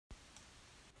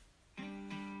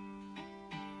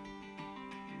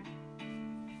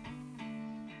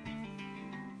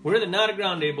We're the Nata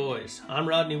Grande Boys. I'm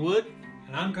Rodney Wood.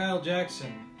 And I'm Kyle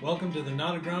Jackson. Welcome to the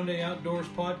Nata Grande Outdoors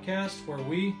podcast, where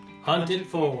we Hunt it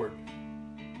forward.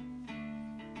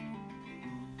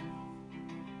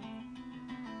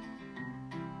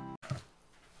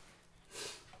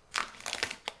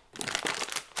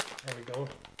 There we go.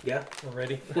 Yeah, We're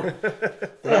ready. we're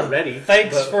not ready.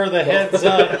 Thanks for the heads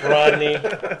up, Rodney.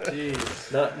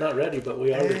 Jeez, not ready, but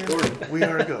we are recording. We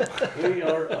are a go. We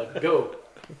are a go.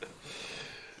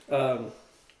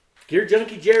 Gear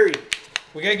Junkie Jerry.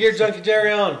 We got Gear Junkie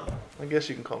Jerry on. I guess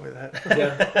you can call me that.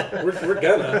 Yeah, we're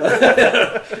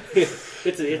gonna.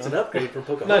 it's an upgrade from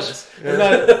Pocahontas.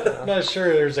 I'm not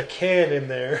sure there's a can in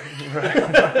there.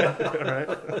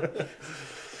 Right.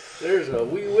 There's a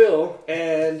We Will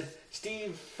and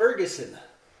Steve Ferguson.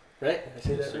 Right? Did I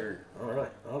say that? Yes, sir. All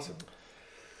right. Awesome.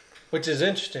 Which is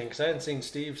interesting, because I hadn't seen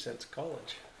Steve since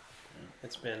college.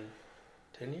 It's been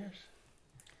 10 years?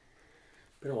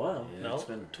 Been a while. Yeah, No, it's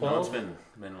been 12, no, it's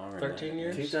been longer than 13 that.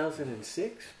 years?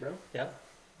 2006, bro. Yeah,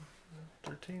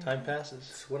 13. time passes.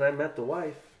 That's when I met the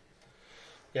wife.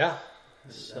 Yeah.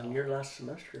 On your last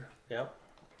semester. Yep.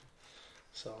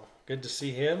 So, good to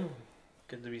see him.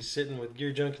 Good to be sitting with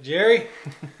Gear Junkie Jerry.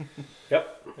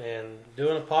 Yep. And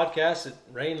doing a podcast. It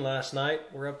rained last night.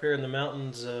 We're up here in the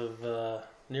mountains of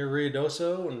near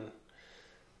Ruidoso, and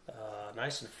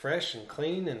nice and fresh and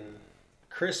clean and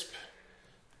crisp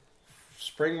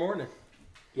spring morning.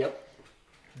 Yep.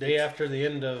 Day after the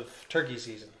end of turkey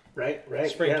season. Right.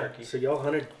 Spring yeah. turkey. So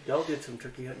y'all did some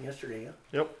turkey hunting yesterday, yeah?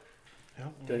 Yep.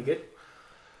 Did it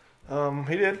good?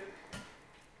 He did.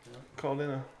 Called in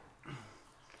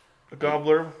a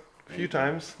gobbler a few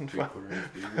times and 3/4 inch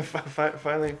beard.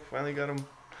 finally got him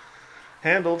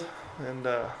handled. And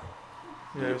Yeah,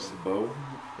 it with was, the bow.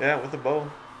 with the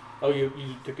bow. Oh, you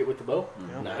took it with the bow?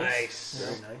 Yeah. Nice. Yeah.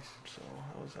 Very nice. So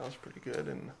that was pretty good.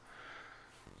 And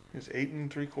he was 8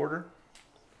 3/4,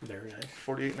 Very nice.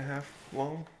 48 and a half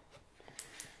long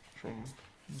from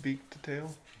beak to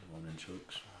tail. 1-inch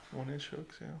hooks. 1-inch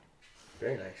hooks, yeah.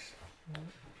 Very nice.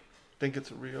 Think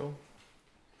it's a Rio.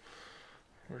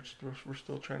 We're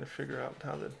still trying to figure out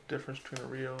how the difference between a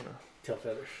Rio and a Tail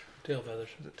feathers. Tail feathers.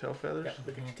 is it tail feathers? Yeah,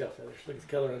 look at your tail feathers. Look at the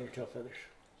color on your tail feathers.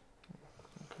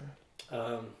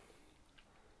 Okay.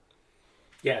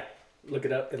 Yeah, look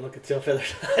it up and look at tail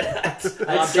feathers.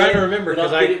 I'm trying to remember,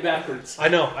 because because I get it backwards. I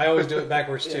know, I always do it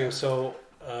backwards Yeah. too. So,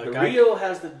 The Rio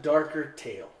has the darker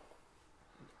tail.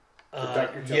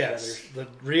 darker tail yes, feathers.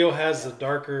 the Rio has the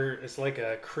darker. It's like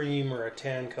a cream or a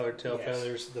tan colored tail Yes.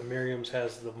 feathers. The Miriam's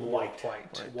has the more White.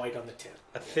 white. White on the tip.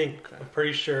 I think. I'm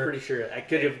pretty sure. Pretty sure I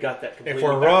could have got that completely If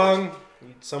we're backwards. wrong,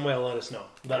 somebody will let us know.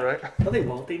 But Right. No, they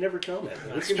won't. They never comment.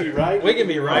 We can be right. we can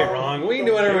be right, wrong. We can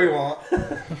do whatever we want.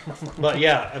 But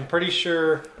yeah, I'm pretty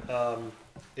sure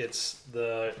it's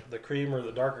the cream or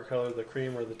the darker color, the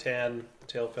cream or the tan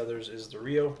tail feathers is the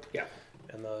Rio. Yeah.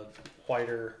 And the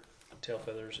whiter tail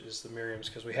feathers is the Miriam's,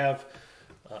 because we have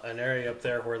an area up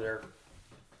there where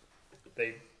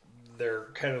they're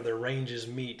kind of their ranges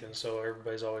meet, and so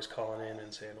everybody's always calling in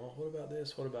and saying, "Oh, what about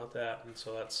this? What about that?" And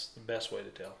so that's the best way to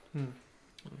tell,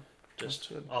 just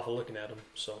That's good. off of looking at them.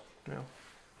 So, Yeah.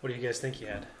 what do you guys think you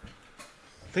had?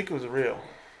 I think it was a Rio.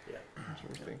 Yeah. That's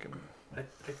what we're thinking. I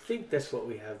think that's what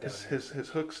we have down here. His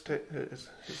hooks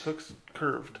his hooks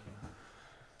curved.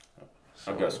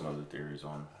 I've got some other theories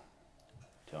on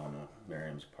telling the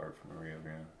Merriam's apart from the Rio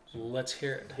Grande. Let's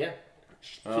hear it. Yeah.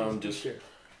 Just Sure.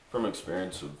 from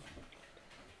experience of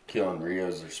killing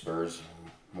Rios, their spurs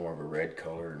are more of a red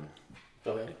color, and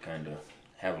Okay. they kind of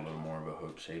have a little more of a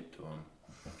hook shape to them.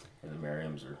 And the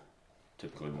Merriam's are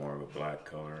typically more of a black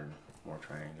color and more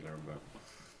triangular,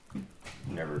 but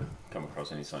never come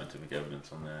across any scientific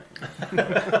evidence on that. You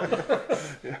know?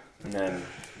 Yeah. And then,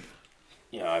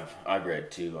 I've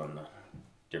read too on the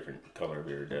different color of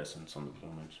iridescence on the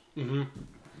plumage, Mm-hmm.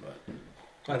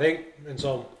 but I think, and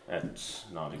so that's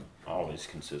not always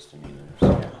consistent either.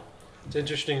 So. it's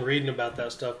interesting reading about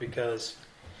that stuff, because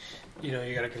you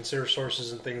got to consider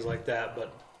sources and things like that.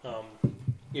 But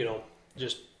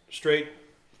just straight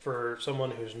for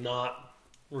someone who's not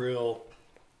real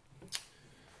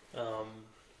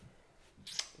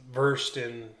versed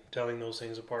in telling those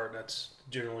things apart, that's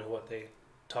generally what they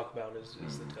talk about is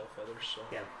the tail feathers. So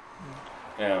Yeah.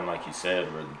 Yeah, and like you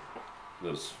said, where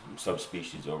those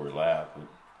subspecies overlap,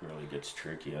 it really gets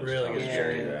tricky. I was Really telling gets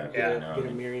Jerry tricky. that, Yeah. you know, Get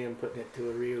a Miriam, putting it to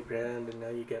a Rio Grande, and now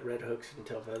you get red hooks and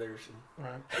tail feathers. And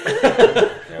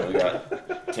Right. we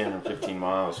got 10 or 15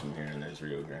 miles from here, and there's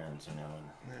Rio Grandes, and Yeah.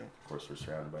 of course we're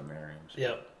surrounded by Merriams.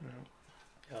 Yep.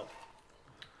 Yeah. Yep.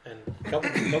 And a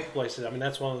couple places. I mean,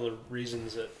 that's one of the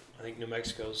reasons that I think New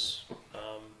Mexico's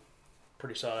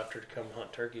pretty sought after to come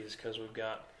hunt turkeys because we've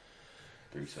got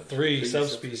Three three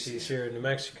subspecies here in New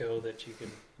Mexico that you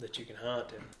can hunt,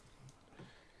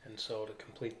 and so to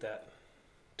complete that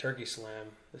turkey slam,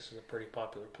 this is a pretty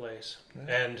popular place,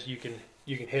 and you can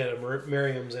hit a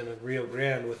Merriam's in a Rio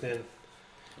Grande within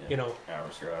an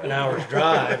hour's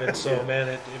drive, and so man,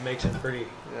 it makes it pretty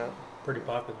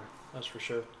popular. That's for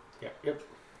sure. Yep.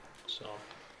 So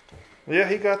Yeah,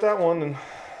 he got that one,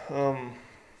 and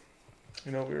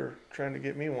we were trying to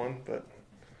get me one, but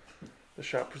the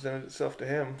shot presented itself to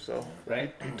him, so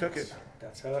Right. he took it.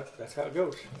 That's how it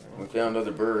goes. We found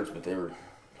other birds, but they were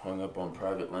hung up on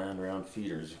private land around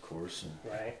feeders, of course, and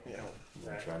Right. Yeah,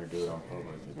 we're trying to do it on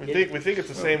public. we think it's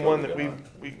the same one that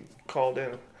we called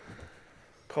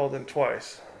in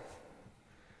twice.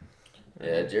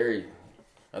 Yeah, Jerry,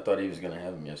 I thought he was going to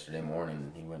have him yesterday morning,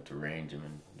 and he went to range him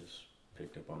and just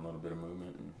picked up on a little bit of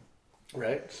movement and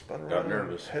Right. Spun Got around,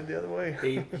 nervous. head the other way.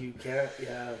 You can't.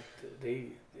 Yeah.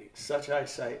 They such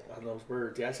eyesight on those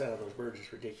birds. The eyesight on those birds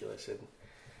is ridiculous, and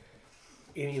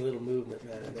any little movement,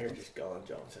 man, and they're just gone,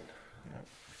 Johnson.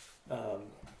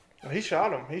 He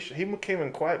shot him. He came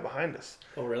in quiet behind us,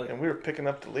 Oh, really? and we were picking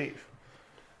up to leave,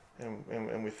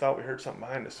 and we thought we heard something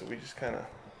behind us, so we just kind of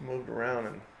moved around,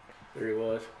 and There he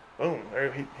was. boom,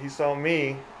 there he saw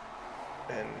me,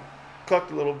 and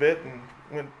clucked a little bit, and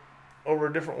went over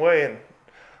a different way, and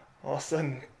all of a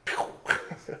sudden,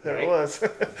 there Right. it was.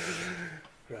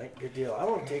 Right. Good deal. I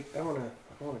want to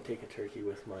take a turkey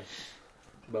with my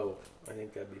bow. I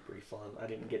think that'd be pretty fun. I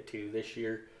didn't get to this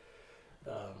year.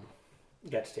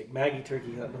 Got to take Maggie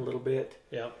turkey hunting a little bit.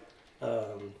 Yep.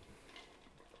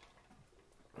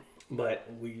 But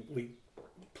we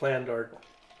planned our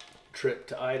trip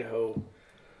to Idaho,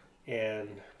 and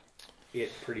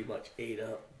it pretty much ate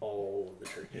up all of the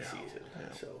turkey season.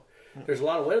 Yeah. So there's a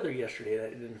lot of weather yesterday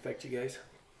that didn't affect you guys.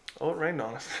 Oh, it rained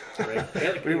on us.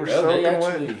 Right? We were Well, they soaking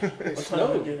actually, wet. It what time did we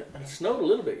snowed. get it? It snowed a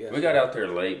little bit yesterday. We got out there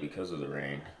late because of the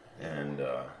rain, and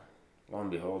lo and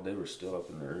behold, they were still up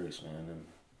in the roost, man, and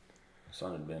the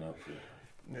sun had been up for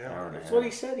an hour and a half. That's what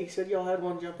he said. He said y'all had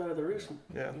one jump out of the roost.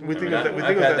 Yeah, I we think mean, it I've was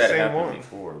had that same happen one.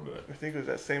 before, but We think it was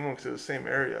that same one because it was the same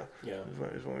area. Yeah.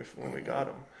 Is when we got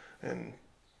them, and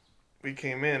we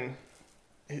came in,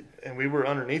 and we were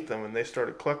underneath them, and they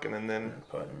started clucking, and then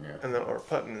putting, or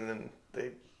putting, and then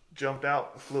they jumped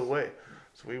out and flew away.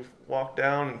 So we walked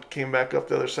down and came back up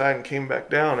the other side and came back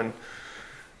down, and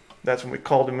that's when we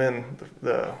called him in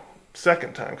the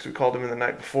second time, because we called him in the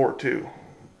night before too.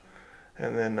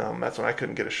 And then that's when I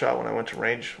couldn't get a shot. When I went to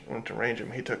range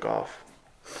him, he took off,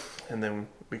 and then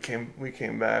we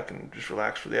came back and just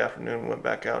relaxed for the afternoon. Went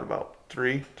back out about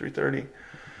 3:30,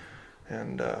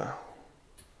 and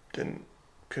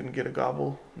couldn't get a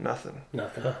gobble, nothing.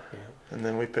 Nothing. Yeah. And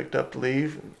then we picked up to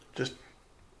leave just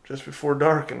before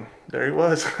dark, and there he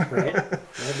was. Right.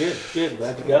 Well, good.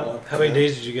 Glad you got one. How many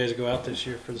days did you guys go out this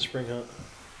year for the spring hunt?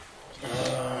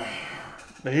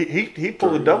 He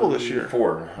pulled a double this year.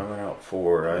 4. I went out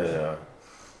 4.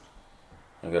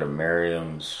 I got a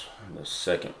Merriam's the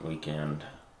second weekend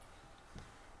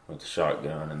with the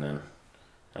shotgun, and then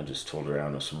I just tooled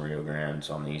around with some Rio Grandes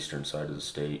on the eastern side of the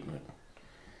state.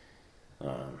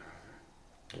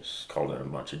 Just called in a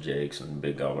bunch of jakes and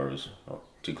big gobblers.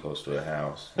 Too close to a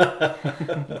house.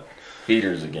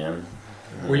 Feeders again.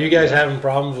 Were you guys having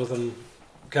problems with them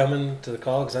coming to the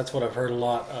call? Because that's what I've heard a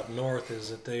lot up north, is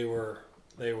that they would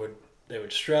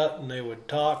strut and they would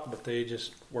talk, but they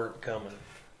just weren't coming.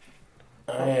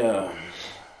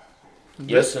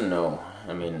 Yes and no.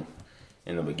 I mean,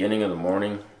 in the beginning of the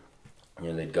morning,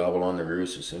 they'd gobble on the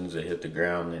roost. As soon as they hit the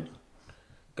ground, they'd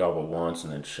gobble once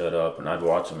and then shut up, and I'd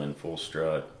watch them in full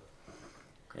strut.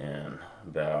 And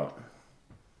about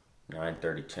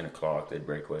 9:30, 10 o'clock, they'd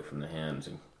break away from the hens,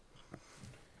 and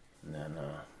then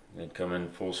they'd come in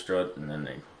full strut, and then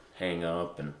they'd hang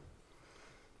up, and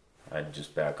I'd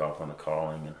just back off on the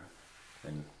calling,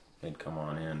 and they'd come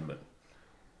on in, but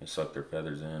they sucked their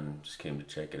feathers in and just came to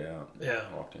check it out. Yeah.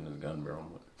 Walked into the gun barrel,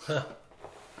 but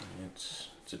it's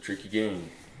a tricky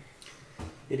game.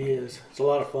 It is. It's a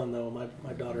lot of fun though.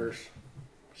 My daughter's,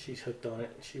 she's hooked on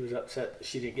it. She was upset that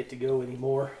she didn't get to go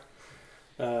anymore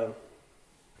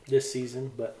this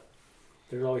season, but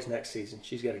there's always next season.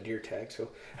 She's got a deer tag. So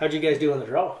how'd you guys do on the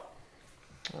draw?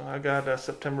 I got a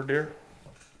September deer.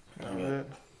 I got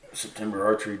September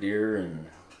archery deer and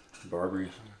Barbary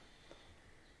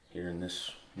here in this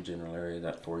general area,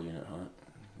 that 4-unit hunt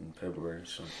in February.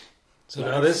 So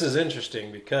now this is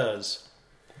interesting because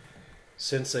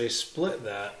since they split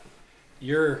that,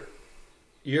 you're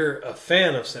a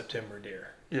fan of September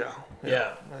deer. Yeah.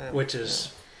 Yeah, I am. which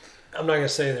is I'm not gonna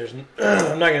say there's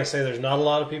I'm not gonna say there's not a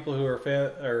lot of people who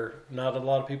are not a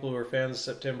lot of people who are fans of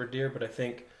September deer, but I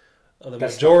think the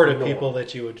That's majority not of the people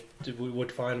that you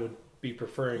would find would be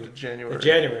preferring The January. the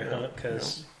January Yeah. hunt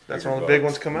because That's when the big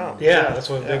ones come out. that's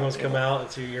when the big Yeah. ones come out.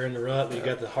 It's you're in the rut. You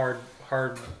got the hard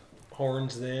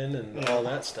horns then and all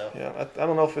that stuff. Yeah, I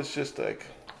don't know if it's just like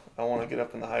I want to get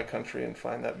up in the high country and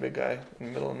find that big guy in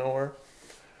the middle of nowhere,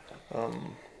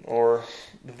 or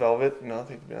the velvet. You know, I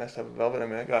think it'd be nice to have a velvet. I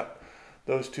mean, I got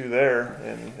those two there,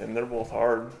 and they're both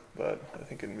hard, but I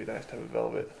think it'd be nice to have a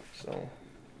velvet. So,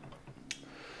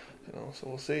 you know, so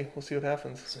we'll see what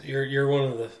happens. So you're one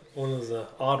of the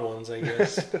odd ones, I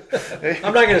guess.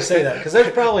 I'm not going to say that because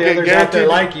there's probably others out there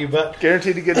like you, but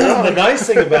Guaranteed to get the drawn. nice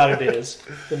thing about it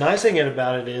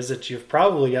is that you've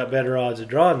probably got better odds of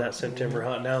drawing that September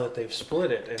hunt now that they've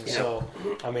split it, and so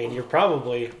I mean you're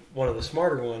probably one of the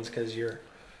smarter ones because you're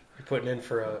putting in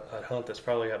for a hunt that's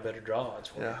probably got better draw odds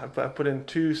for. Yeah, I put in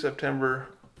 2 September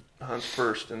hunts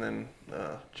first, and then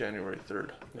January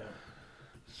 3rd. Yeah.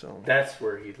 So That's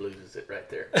where he loses it right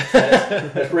there.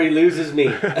 That's where he loses me.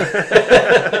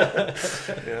 yeah,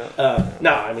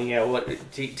 No, I mean, what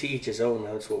to each his own.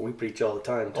 That's what we preach all the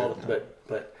time. All the time.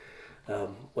 But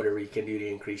whatever you can do to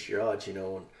increase your odds, you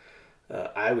know. And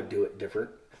I would do it different,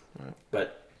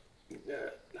 but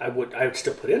I would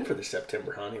still put in for the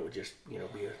September hunt. It would just be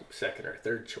a second or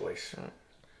third choice.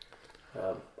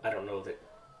 I don't know that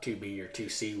 2B or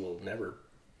 2C will never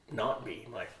not be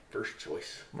my first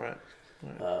choice. right.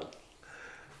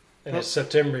 And is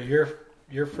September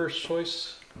your first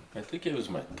choice? I think it was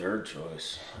my third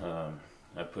choice.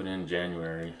 I put in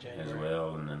January as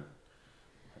well, and then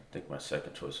I think my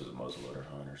second choice was a muzzleloader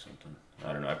hunt or something.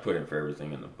 I don't know. I put in for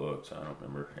everything in the book, so I don't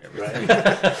remember everything.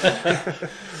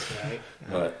 Right.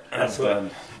 But I'm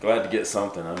glad to get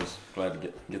something. I was glad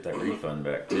to get that refund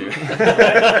back too.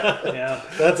 Yeah.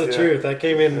 That's the truth. That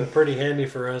came in pretty handy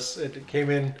for us. It came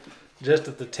in just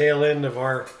at the tail end of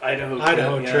our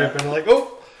Idaho trip, and like,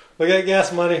 oh, we got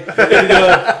gas money. We're good to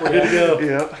go. We're good to go.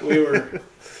 Yeah.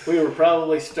 We were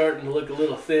probably starting to look a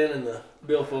little thin in the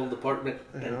billfold department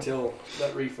until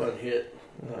that refund hit.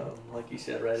 Like you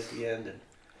said, right at the end. And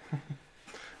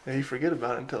Yeah, you forget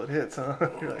about it until it hits, huh?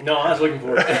 You're like, no, I was looking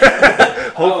for it.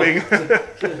 hoping.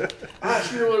 I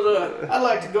sure was. I'd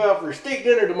like to go out for a steak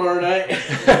dinner tomorrow night.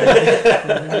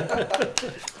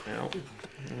 Yeah.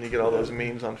 And you get all those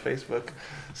memes on Facebook.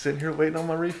 Sitting here waiting on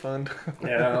my refund.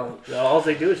 Yeah, all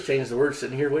they do is change the word.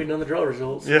 Sitting here waiting on the draw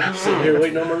results. Yeah. Sitting here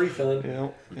waiting on my refund. Yeah.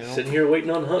 Sitting here waiting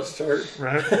on the hunt start.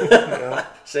 Right. Yeah.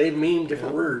 Same meme,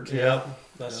 different words. Yeah,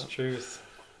 that's the truth.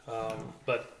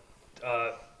 But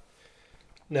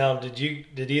now, did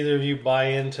either of you buy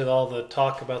into all the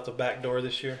talk about the back door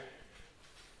this year?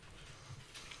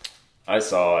 I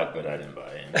saw it, but I didn't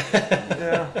buy in.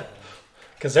 Yeah.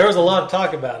 Because there was a lot of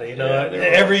talk about it. You know, Yeah,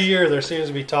 there every was. year there seems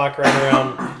to be talk right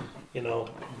around,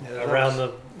 around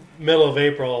the middle of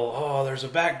April. Oh, there's a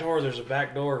back door. There's a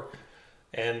back door.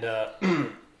 And I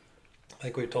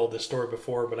think we've told this story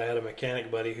before, but I had a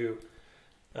mechanic buddy who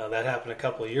that happened a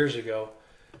couple of years ago.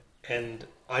 And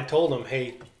I told him,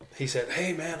 he said,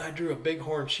 hey, man, I drew a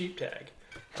bighorn sheep tag.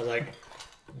 I was like,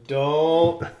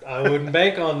 I wouldn't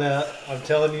bank on that. I'm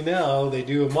telling you now, they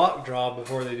do a mock draw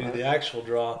before they do the actual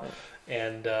draw.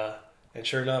 And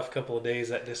sure enough, a couple of days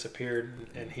that disappeared,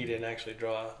 and he didn't actually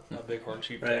draw a bighorn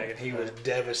sheep tag, and he was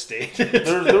devastated.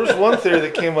 There was one theory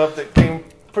that came up that came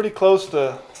pretty close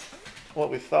to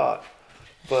what we thought,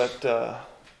 but I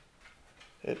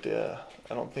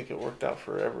don't think it worked out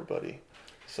for everybody.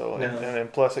 So No.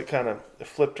 and plus it kind of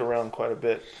flipped around quite a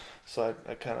bit, so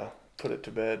I kind of put it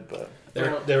to bed. But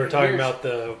They were talking about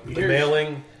the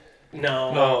mailing.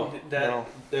 No, No.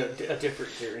 a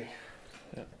different theory.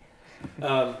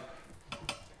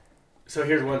 So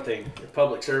here's one thing: a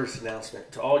public service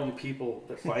announcement to all you people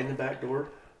that find the back door.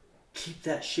 Keep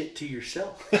that shit to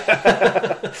yourself.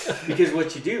 Because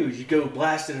what you do is you go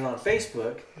blasting it on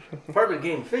Facebook. Department of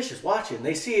Game and Fish is watching.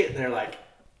 They see it and they're like,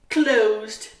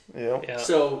 closed. Yeah.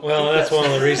 So Well, that's one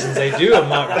of the reasons they do a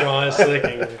mock draw is so they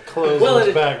can close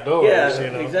those back doors. Yeah, you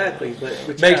know. exactly.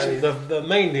 But Makes yeah, the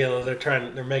main deal is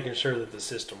they're making sure that the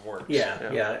system works.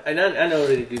 Yeah. And I know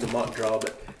they do the mock draw,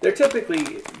 but they're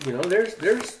typically,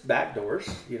 there's back doors.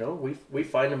 We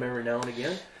find them every now and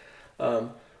again.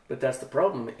 But that's the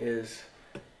problem is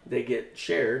they get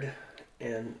shared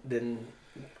and then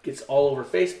gets all over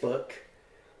Facebook,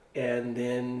 and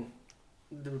then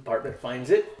the department finds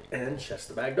it and shuts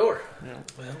the back door.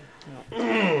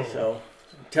 Well, So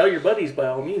tell your buddies by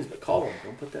all means, but call them.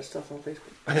 Don't put that stuff on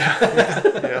Facebook.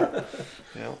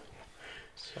 yeah.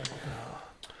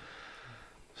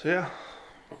 So yeah,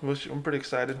 I'm pretty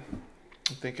excited.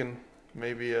 I'm thinking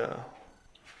maybe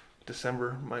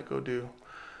December might go do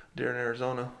deer in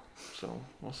Arizona. So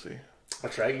we'll see.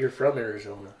 That's right. You're from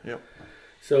Arizona. Yep.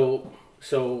 So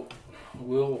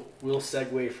we'll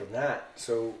segue from that.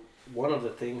 So one of the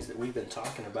things that we've been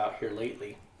talking about here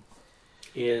lately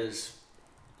is,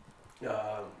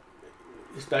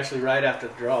 especially right after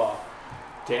the draw,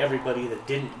 to everybody that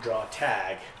didn't draw a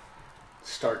tag,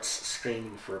 starts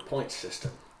screaming for a point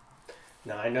system.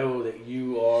 Now I know that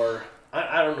you are.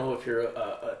 I don't know if you're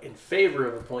in favor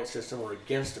of a point system or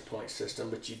against a point system,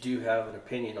 but you do have an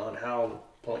opinion on how the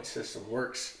point system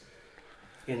works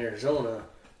in Arizona.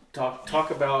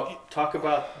 Talk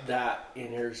about that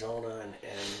in Arizona and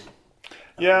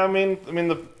yeah, I mean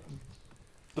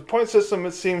the point system,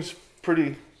 it seems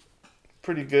pretty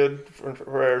good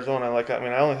for Arizona.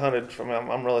 I only hunted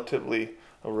I'm relatively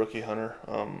a rookie hunter.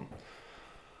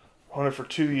 Hunted for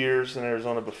 2 years in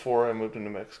Arizona before I moved to New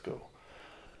Mexico.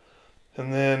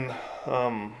 And then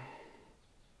I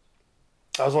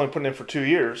was only putting in for 2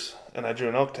 years, and I drew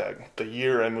an elk tag the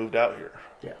year I moved out here.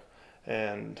 Yeah.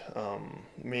 And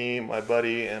me, my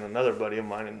buddy, and another buddy of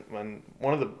mine, and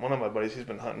one of my buddies, he's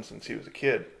been hunting since he was a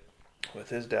kid with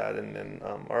his dad, and then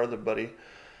our other buddy,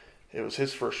 it was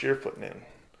his first year putting in.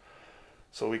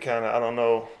 So we kind of, I don't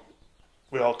know,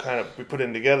 we put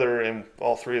in together, and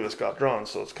all three of us got drawn.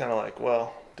 So it's kind of like,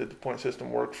 well, did the point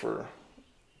system work for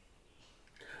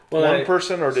one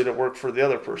person, or did it work for the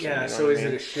other person? Yeah. You know So is I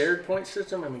mean? it a shared point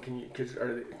system? I mean, can you?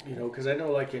 Because I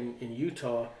know like in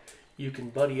Utah, you can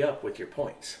buddy up with your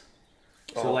points.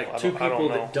 So two people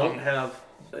that don't have,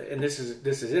 and this is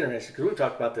interesting because we've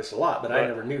talked about this a lot, but I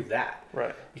never knew that.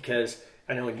 Right. Because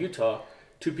I know in Utah,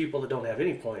 two people that don't have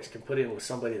any points can put in with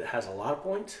somebody that has a lot of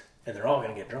points, and they're all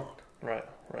going to get drawn. Right.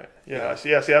 Yeah.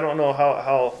 See, I don't know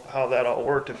how that all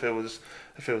worked. If it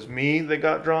was me that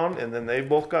got drawn, and then they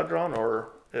both got drawn, or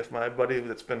if my buddy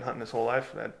that's been hunting his whole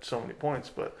life had so many points.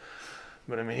 But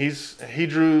I mean, he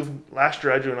drew last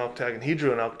year. I drew an elk tag, and he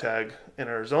drew an elk tag in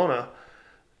Arizona.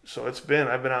 So I've been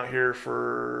out here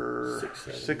for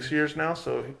 6 years now.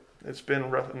 So it's been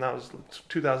rough, and that was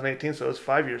 2018. So it was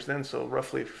 5 years then. So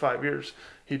roughly 5 years,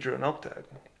 he drew an elk tag.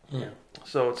 Yeah.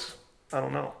 So I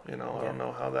don't know. I don't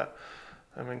know how that.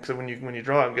 I mean, because when you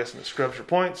draw, I'm guessing it scrubs your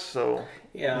points. So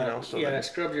yeah, it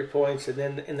scrubs your points, and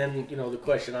then the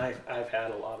question I've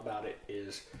had a lot about it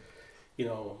is,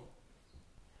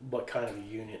 what kind of a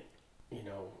unit,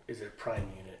 is it a prime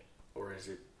unit or is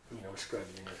it a scrub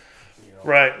unit?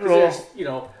 Right.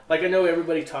 Well, like I know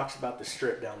everybody talks about the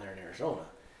strip down there in Arizona,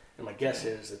 and my guess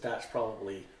is that that's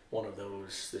probably one of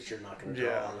those that you're not going to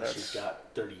draw unless you've got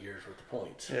 30 years worth of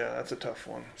points. Yeah, that's a tough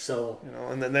one. So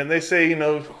and then they say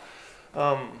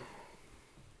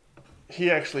he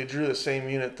actually drew the same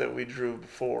unit that we drew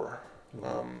before.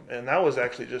 And that was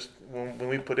actually just when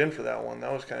we put in for that one,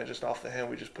 that was kind of just off the hand.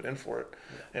 We just put in for it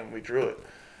and we drew it.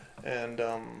 And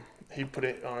he put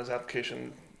it on his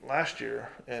application last year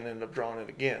and ended up drawing it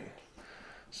again.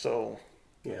 So,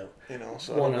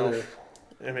 so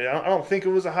I don't think it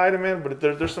was a high demand, but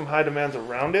there's some high demands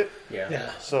around it.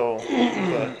 Yeah. So,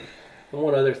 and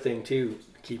one other thing too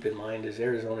to keep in mind is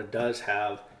Arizona does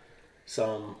have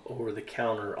some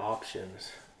over-the-counter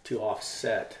options to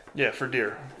offset. Yeah, for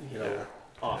deer.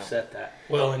 Offset that.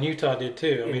 Well, and Utah did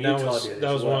too. I mean, that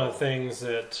was one of the things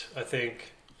that I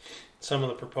think some of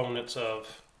the proponents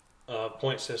of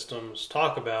point systems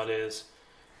talk about is,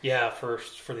 for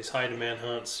these high demand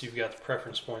hunts, you've got the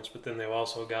preference points, but then they've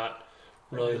also got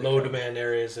really low demand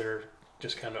areas that are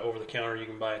just kind of over the counter. You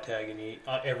can buy a tag and eat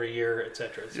every year, et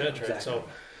cetera, et cetera. Exactly. So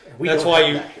that's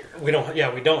why we don't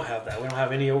have that. We don't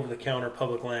have any over the counter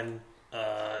public land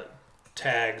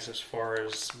tags as far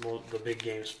as the big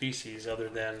game species, other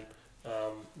than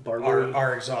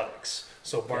our exotics.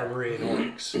 So Barbary and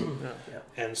Oryx.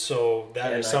 And so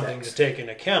that is something to take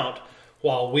into account.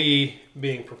 While we,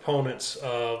 being proponents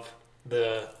of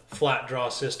the flat draw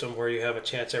system where you have a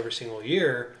chance every single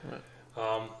year,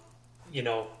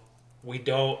 we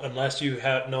don't, unless you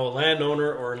know a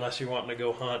landowner or unless you're wanting to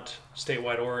go hunt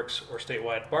statewide Oryx or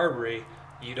statewide Barbary,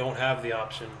 you don't have the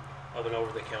option of an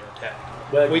over-the-counter tag.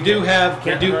 Well, you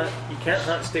can't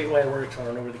hunt statewide Oryx on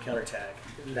an over-the-counter tag.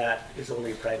 That is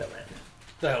only private land.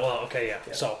 Yeah.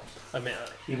 So, I mean,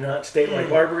 you can hunt statewide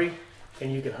Barbary,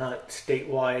 and you can hunt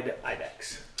statewide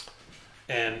Ibex.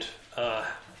 And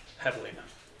Javelina.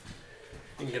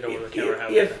 You can get over the counter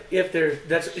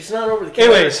Javelina. It's not over the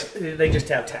counter. Anyways, they just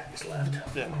have tags left.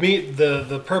 Yeah.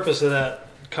 The purpose of that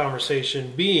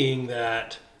conversation being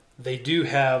that they do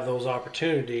have those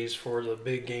opportunities for the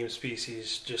big game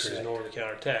species just as an over the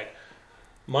counter tag.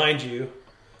 Mind you,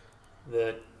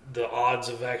 the odds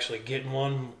of actually getting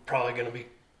one probably going to be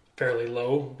fairly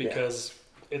low because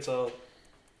it's a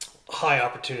high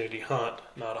opportunity hunt,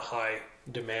 not a high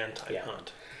demand type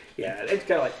hunt. Yeah, it's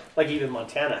kind of like even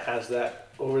Montana has that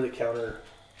over-the-counter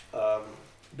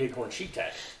bighorn sheep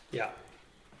tag. Yeah.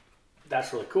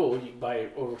 That's really cool. You buy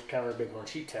over-the-counter bighorn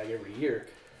sheep tag every year.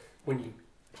 When you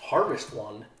harvest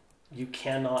one, you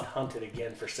cannot hunt it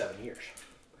again for 7 years.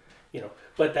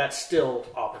 But that's still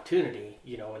opportunity,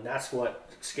 and that's what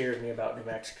scares me about New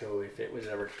Mexico if it was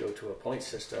ever to go to a point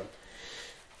system,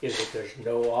 is that there's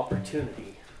no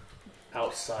opportunity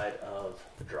outside of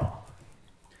the draw.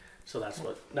 So that's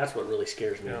what really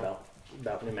scares me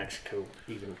about New Mexico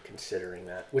even considering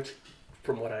that, which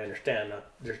from what I understand,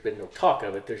 there's been no talk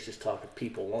of it. There's just talk of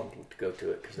people wanting to go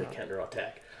to it because they can't draw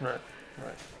tag. Right.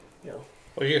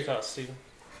 What are your thoughts, Stephen?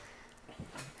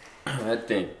 I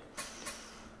think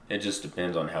it just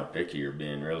depends on how picky you're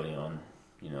being really on,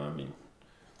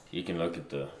 you can look at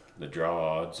the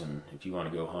draw odds, and if you want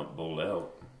to go hunt bull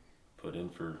elk, put in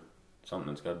for something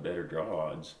that's got better draw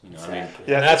odds. Exactly.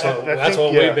 Yeah, that's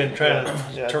what we've been trying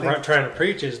to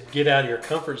preach is get out of your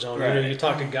comfort zone. Right. You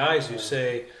talk to guys who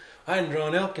say, I hadn't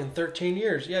drawn elk in 13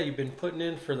 years. Yeah, you've been putting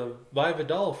in for the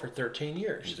Vividal for 13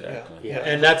 years. Exactly. Yeah.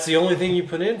 And that's the only thing you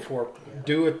put in for.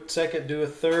 Do a second, do a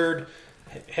third,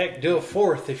 heck, do a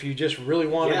fourth if you just really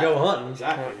want to go hunting.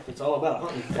 Exactly. It's all about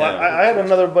hunting. Well, I had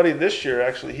another buddy this year.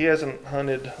 Actually, he hasn't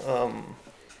hunted.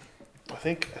 I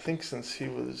think since he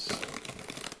was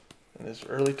in his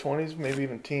early 20s, maybe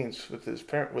even teens, with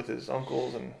his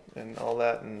uncles and all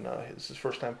that. And it's his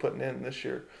first time putting in this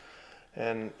year,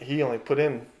 and he only put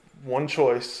in one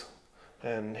choice,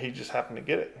 and he just happened to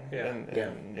get it. Yeah.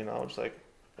 And I was like,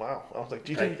 wow. I was like,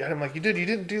 you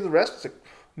didn't do the rest? It's like,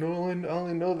 no, I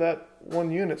only know that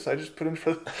one unit, so I just put in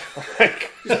for.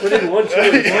 Just put in one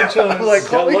choice. I was like,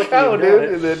 holy cow,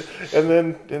 dude! And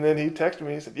then he texted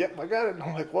me. He said, "Yep, I got it." And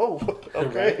I'm like, "Whoa,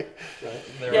 okay." Right.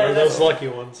 There are those lucky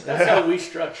ones. That's how we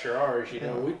structure ours.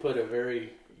 We put a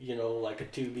very, like a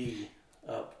 2B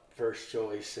up first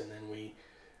choice, and then we,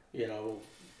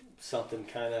 something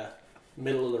kind of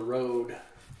middle of the road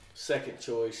second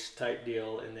choice type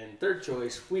deal, and then third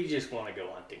choice we just want to go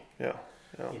hunting. Yeah.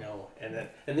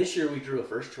 And this year we drew a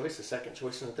first choice, a second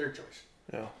choice, and a third choice.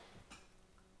 Yeah.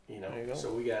 There you go.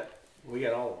 So we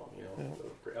got all of them.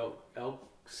 Elk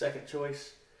second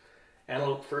choice,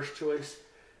 antelope first choice,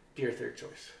 deer third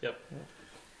choice. Yep.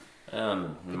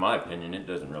 In my opinion, it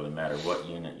doesn't really matter what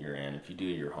unit you're in. If you do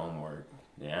your homework,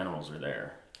 the animals are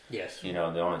there. Yes. The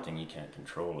only thing you can't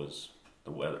control is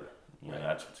the weather.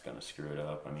 That's what's going to screw it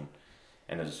up.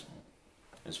 And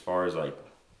as far as like,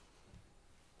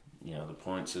 the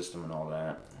point system and all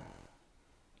that,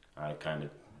 I kind of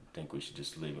think we should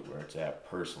just leave it where it's at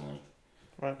personally.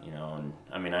 Right. And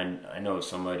I know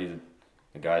somebody,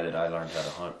 the guy that I learned how to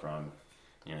hunt from,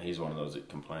 he's one of those that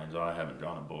complains, I haven't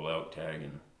drawn a bull elk tag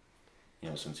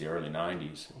since the early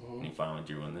 90s. Mm-hmm. And he finally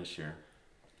drew one this year.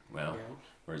 Well,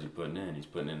 where's he putting in? He's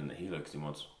putting in the helix. He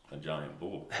wants a giant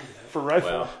bull. For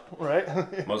rifle, right?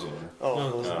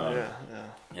 Muzzleloader. Yeah.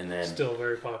 And then still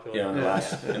very popular.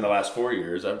 In the last 4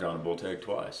 years, I've drawn a bull tag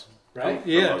twice. Right? For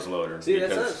muzzleloader. See,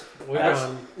 that's us.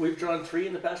 We've drawn 3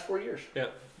 in the past 4 years.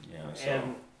 Yep. Yeah.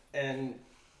 So. And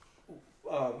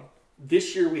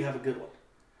this year we have a good one.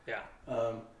 Yeah.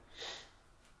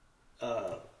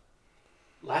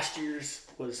 Last year's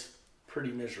was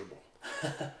pretty miserable.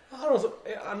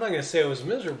 I'm not going to say it was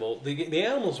miserable. The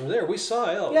animals were there. We saw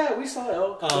elk. Yeah, we saw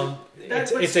elk.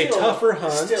 It's a tougher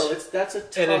hunt. Still, that's a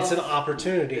tough, and it's an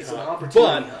opportunity hunt. An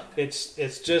opportunity hunt.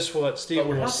 It's just what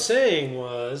Stephen was saying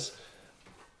was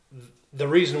the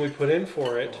reason we put in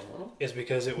for it is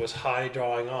because it was high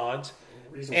drawing odds.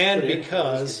 And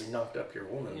because you knocked up your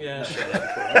woman. Yeah.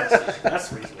 That's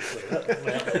the reason we put it up.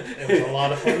 Well, it was a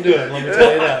lot of fun doing it, let me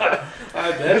tell you that.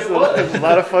 I bet it was. It was a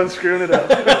lot of fun screwing it up.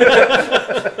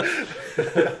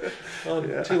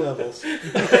 On 2 levels.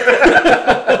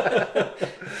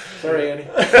 Sorry, Annie.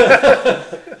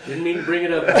 Didn't mean to bring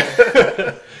it up.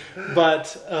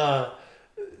 But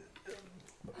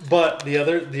the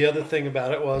other thing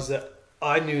about it was that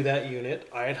I knew that unit.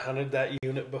 I had hunted that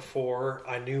unit before.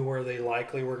 I knew where they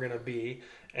likely were going to be,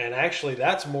 and actually,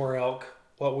 that's more elk.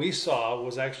 What we saw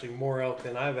was actually more elk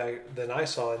than I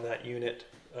saw in that unit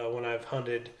when I've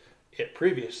hunted it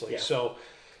previously. Yeah. So,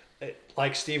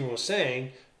 like Stephen was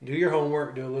saying, do your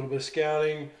homework, do a little bit of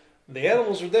scouting. The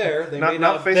animals are there. They may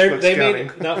not Facebook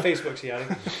scouting. Not Facebook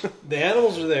scouting. The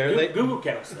animals are there. Google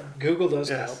counts them. Google does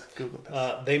count. Yes, Google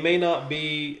does. They may not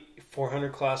be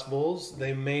 400 class bulls.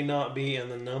 They may not be in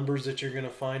the numbers that you're going to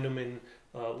find them in.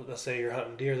 Let's say you're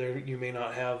hunting deer. There, you may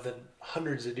not have the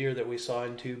hundreds of deer that we saw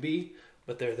in 2B,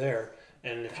 but they're there.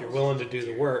 And if you're willing to do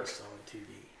the work,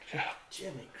 Yeah.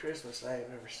 Jimmy Christmas, I have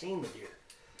never seen the deer.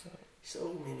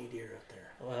 So many deer up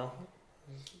there. Well,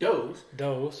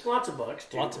 Does. Lots of bucks,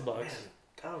 too. Lots of bucks. Man,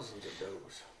 thousands of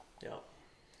does. Yeah.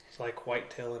 It's like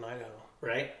whitetail in Idaho.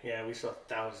 Right? Yeah, we saw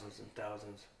thousands and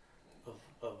thousands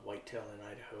of whitetail in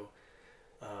Idaho.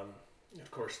 Of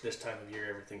course, this time of year,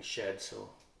 everything's shed, so...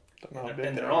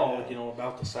 And they're all,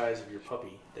 about the size of your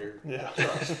puppy. They're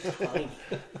just tiny.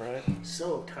 Right.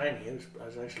 So tiny. I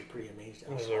was actually pretty amazed.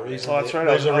 There's a reason. that's right.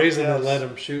 There's a reason they let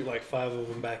them shoot like 5 of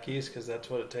them back east, because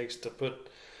that's what it takes to put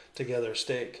together a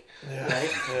steak. Yeah.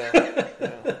 Right?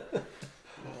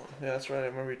 Yeah, that's right. I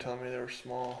remember you telling me they were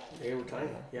small. They were tiny.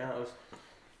 Yeah,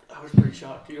 I was pretty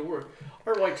shocked.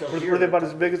 Our whitetail deer. Were they about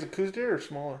as big as a Coues deer or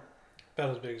smaller?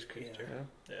 About as big as a Coues deer.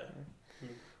 Yeah.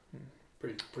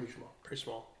 Pretty small. Pretty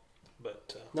small.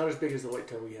 But not as big as the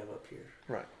whitetail we have up here.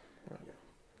 Right.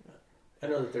 Yeah. I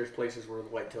know that there's places where the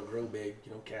whitetail grow big,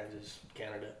 Kansas,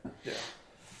 Canada. Yeah.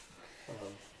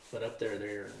 But up there,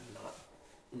 they're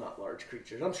not large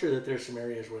creatures. I'm sure that there's some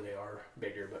areas where they are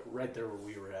bigger, but right there where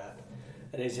we were at,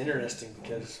 and it's interesting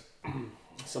because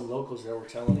some locals there were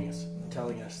telling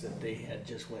us that they had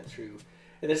just went through,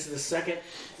 and this is the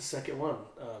second one.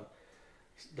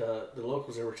 The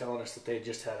locals there were telling us that they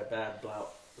just had a bad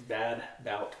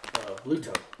bout of blue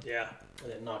tongue. yeah,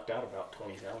 and it knocked out about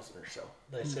 20,000 or so.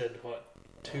 they said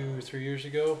 2-3 years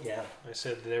ago. Yeah, I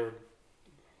said they were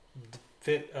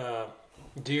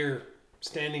deer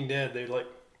standing dead. They'd like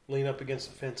lean up against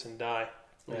the fence and die.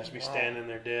 They'd just be standing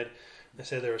there dead. They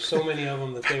said there were so many of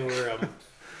them that they were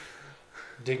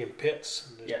digging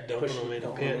pits, just dumping them into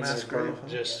pits,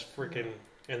 just freaking.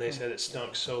 And they said it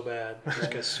stunk so bad just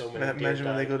because so many deer Imagine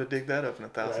when died. they go to dig that up in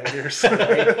 1,000 years.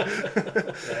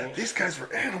 right. These guys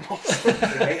were animals.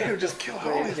 Right. They would just kill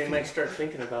all these They might start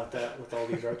thinking about that with all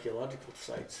these archaeological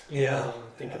sites. Yeah.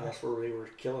 Thinking that's where they were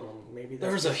killing them. Maybe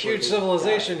There was a just where huge they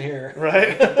civilization died. here.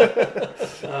 Right.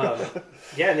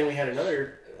 Yeah, and then we had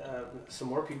some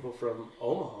more people from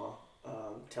Omaha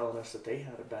telling us that they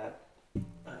had a bad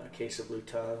case of blue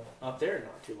tongue up there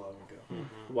not too long ago.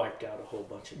 Mm-hmm. Wiped out a whole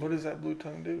bunch of. What does that blue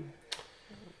tongue do?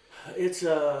 It's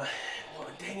well,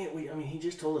 dang it! He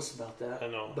just told us about that. I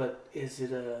know. But is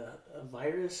it a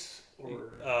virus or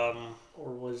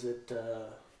was it?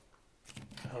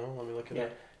 I don't know. Let me look it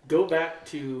up. Go back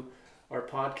to our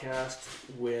podcast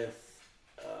with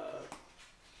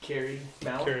Kerry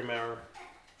Maurer. Kerry Maurer.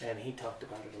 And he talked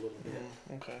about it a little bit.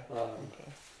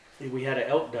 Okay. We had an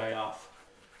elk die off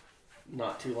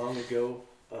not too long ago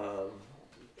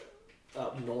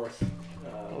up north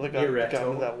They near got Raton.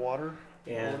 into that water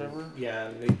and or whatever. Yeah,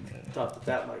 and they thought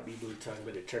that might be blue tongue,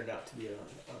 but it turned out to be a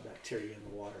bacteria in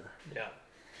the water. Yeah.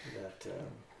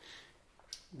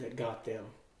 That got them.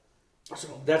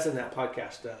 So that's in that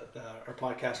podcast, our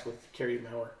podcast with Kerry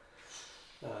Maurer.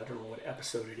 I don't know what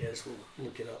episode it is. We'll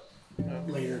look it up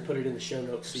later and put it in the show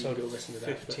notes so you can go listen to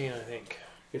that. 15, I think.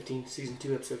 15, season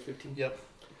 2, episode 15. Yep.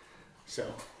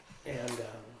 So, and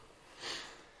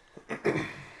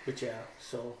but yeah,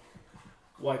 so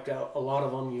wiped out a lot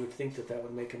of them. You would think that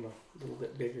would make them a little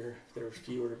bit bigger if there was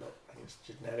fewer, but I guess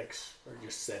genetics are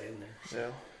just set in there. So.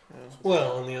 Yeah.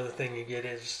 Well, and the other thing you get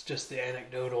is just the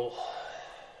anecdotal,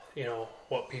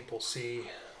 what people see,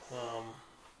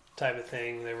 type of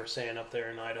thing. They were saying up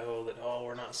there in Idaho that,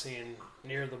 we're not seeing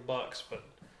near the bucks, but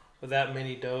with that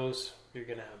many does, you're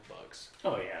going to have bucks.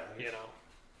 Oh, yeah.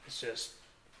 It's just,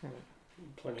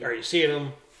 Plenty are you seeing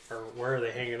them, or where are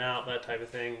they hanging out, that type of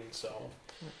thing. And so,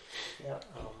 yeah.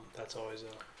 that's always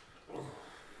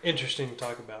interesting to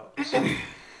talk about. So,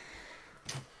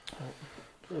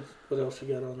 what else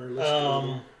you got on our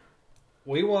list?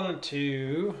 we wanted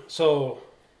to, so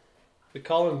we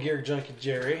call him Gear Junkie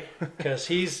Jerry because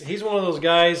he's one of those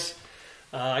guys.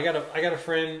 I got a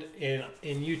friend in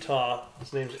Utah.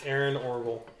 His name's Aaron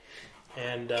Orgel,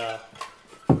 and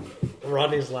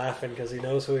Rodney's laughing because he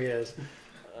knows who he is.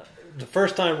 The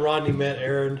first time Rodney met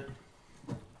Aaron,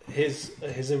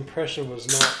 his impression was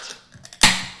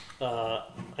not.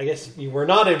 I guess you were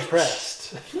not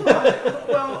impressed.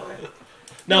 Well,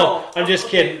 no, I'm just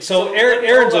okay, kidding. So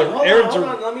Aaron's hold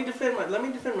on. Let me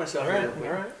defend myself. All right, real quick.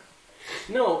 all right.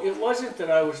 No, it wasn't that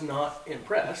I was not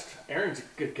impressed. Aaron's a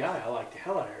good guy. I like the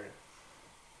hell out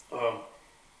of Aaron.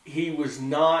 He was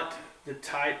not the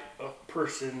type of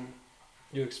person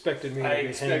You expected me to I be hanging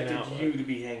expected out you with. to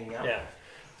be hanging out Yeah.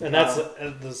 with. And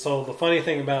that's so the funny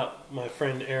thing about my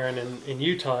friend Aaron in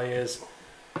Utah is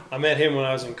I met him when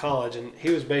I was in college, and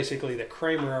he was basically the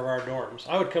Kramer of our dorms.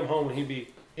 I would come home and he'd be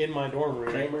in my dorm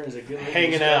room Kramer is a good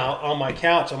hanging out on my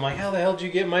couch. I'm like, how the hell did you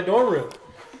get in my dorm room?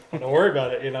 Don't worry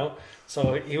about it,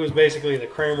 So he was basically the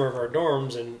Kramer of our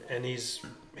dorms, and he's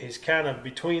kind of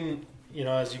between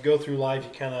as you go through life,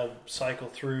 you kind of cycle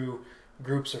through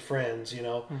groups of friends,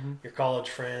 your college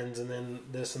friends, and then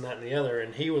this and that and the other.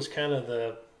 And he was kind of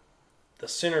the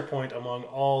center point among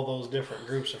all those different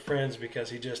groups of friends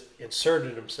because he just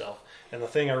inserted himself. And the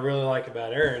thing I really like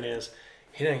about Aaron is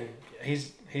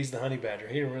he's the honey badger.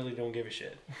 He really don't give a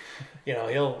shit.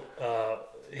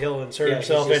 He'll insert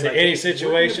himself into any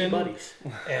situation,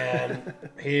 and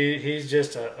he's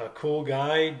just a cool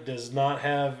guy. Does not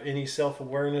have any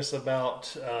self-awareness about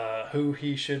who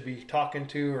he should be talking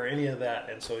to or any of that,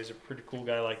 and so he's a pretty cool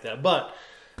guy like that. But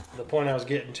the point I was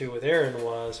getting to with Aaron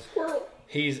was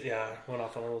I went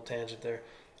off on a little tangent there.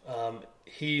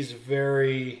 He's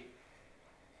very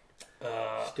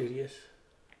studious.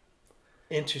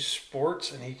 Into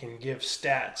sports, and he can give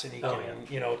stats, and he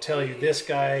can tell you this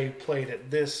guy played at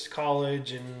this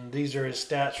college and these are his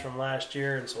stats from last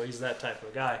year, and so he's that type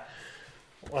of guy.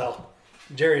 Well,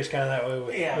 Jerry's kind of that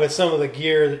way with some of the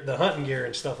gear, the hunting gear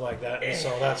and stuff like that, and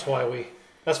so that's why we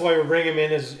bring him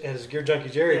in as Gear Junkie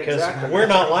Jerry, because we're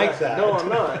not like that. No, I'm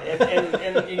not.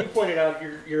 And you pointed out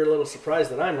you're a little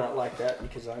surprised that I'm not like that,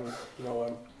 because I'm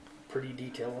pretty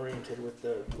detail oriented with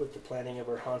the planning of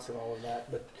our hunts and all of that,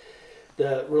 but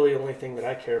the really only thing that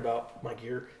I care about my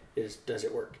gear is, does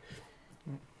it work?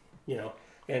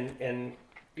 And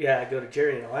I go to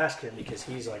Jerry and I'll ask him, because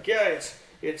he's like,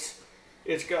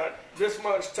 it's got this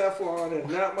much Teflon and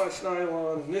that much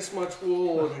nylon and this much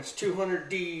wool and it's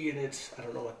 200D and it's I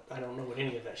don't know what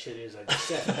any of that shit is I just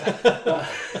said.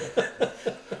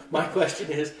 My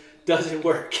question is, does it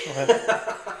work?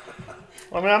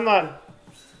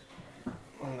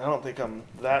 I don't think I'm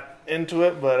that into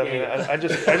it, but I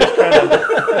just kind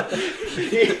of.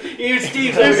 Even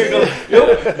Steve's over going,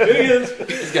 nope, he is.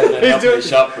 He's got that halfway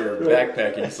shop for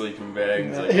backpacking sleeping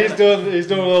bags. He's doing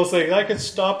those things. I could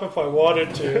stop if I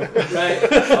wanted to. Right.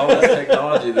 All this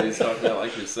technology that he's talking about,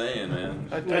 like you're saying, man.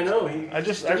 I know. I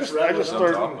just start.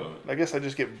 I guess I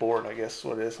just get bored. I guess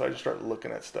what it is. So I just start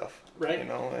looking at stuff. Right.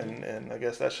 And I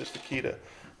guess that's just the key to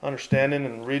understanding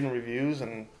and reading reviews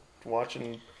and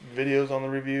watching videos on the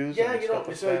reviews. Yeah,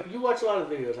 you watch a lot of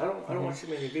videos. I don't watch too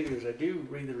many videos. I do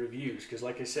read the reviews, because,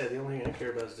 like I said, the only thing I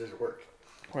care about is, does it work?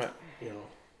 Right.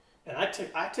 And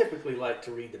I typically like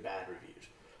to read the bad reviews.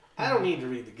 I don't need to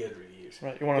read the good reviews.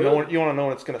 Right. You want to know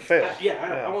when it's going to fail.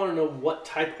 I want to know what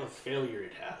type of failure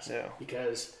it has. Yeah.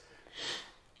 Because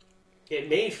it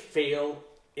may fail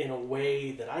in a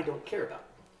way that I don't care about.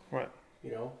 Right.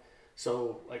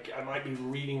 So like I might be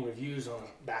reading reviews on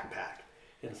a backpack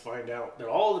and find out that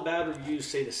all the bad reviews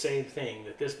say the same thing,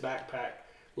 that this backpack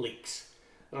leaks.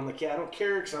 And I'm like, I don't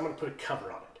care, because I'm going to put a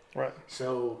cover on it. Right.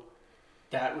 So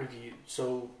that review,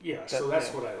 so that's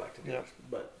what I like to do. Yeah.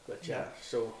 But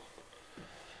so.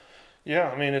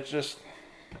 Yeah,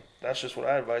 that's just what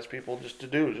I advise people just to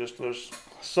do. There's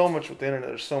so much with the internet.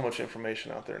 There's so much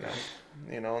information out there now,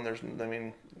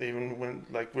 and even when,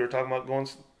 like we were talking about going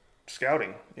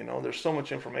scouting, there's so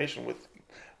much information with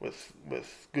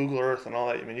Google Earth and all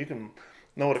that. You can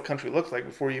know what a country looks like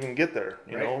before you even get there.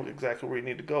 You know exactly where you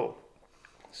need to go.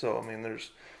 So there's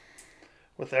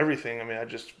with everything. I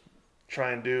just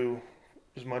try and do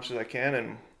as much as I can,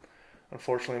 and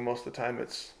unfortunately, most of the time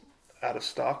it's out of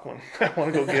stock when I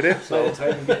want to go get it. So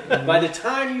by the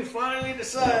time you finally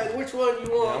decide which one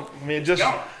you want,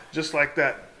 just like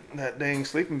that dang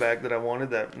sleeping bag that I wanted,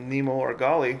 that Nemo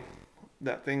Argali,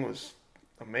 that thing was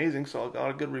amazing. So I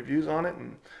got good reviews on it,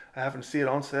 and I happened to see it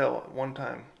on sale at one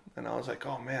time, and I was like,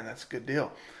 oh man, that's a good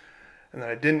deal. And then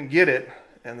I didn't get it,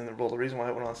 and then the reason why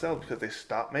it went on sale is because they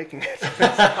stopped making it.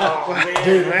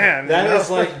 Dude, man, that has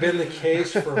been the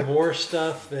case for more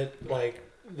stuff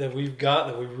that we've got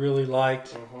that we really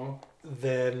liked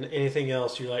than anything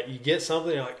else. You get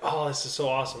something, you're like, oh, this is so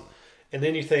awesome, and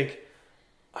then you think,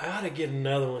 I ought to get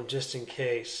another one just in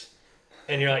case.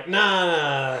 And you're like,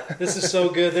 nah, this is so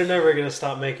good. They're never going to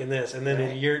stop making this. And then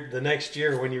the next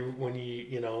year, when you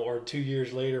or 2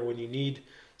 years later, when you need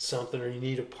something or you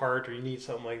need a part or you need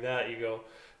something like that, you go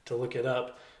to look it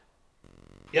up.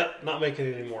 Yep, not making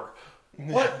it anymore.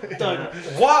 What the?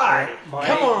 Why?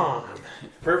 Come on.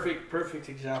 Perfect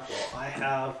example. I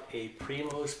have a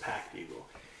Primos pack bugle.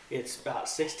 It's about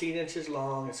 16 inches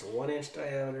long. It's a 1-inch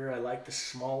diameter. I like the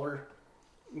smaller.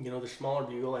 The smaller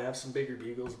bugle. I have some bigger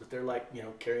bugles, but they're like,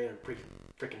 carrying a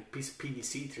freaking piece of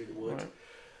PVC through the woods.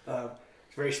 Right.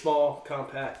 It's very small,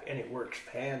 compact, and it works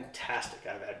fantastic.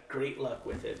 I've had great luck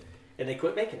with it. And they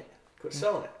quit making it, quit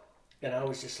selling it. And I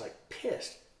was just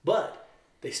pissed. But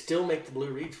They still make the blue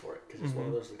reeds for it because it's one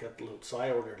of those that got the little. So I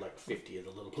ordered like 50 of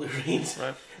the little blue reeds.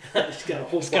 Right. I just got a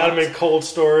whole. It's got them in cold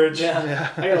storage.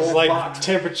 Yeah, I got a It's whole like box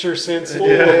temperature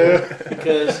sensitive.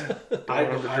 because I,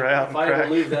 want them to dry out if and I ever crack.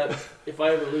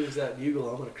 lose that bugle,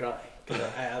 I'm gonna cry because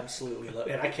I absolutely love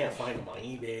it. And I can't find them on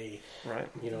eBay. Right.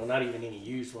 You know, not even any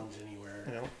used ones anywhere.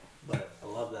 Yep. But I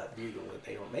love that bugle, and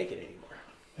they don't make it anymore.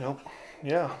 Yep.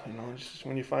 Yeah. You know, just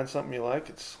when you find something you like,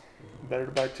 it's better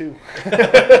to buy two.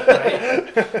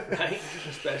 Right?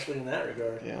 Especially in that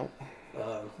regard. Yeah.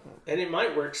 And it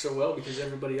might work so well because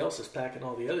everybody else is packing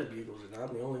all the other bugles, and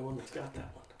I'm the only one that's got that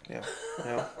one. Yeah.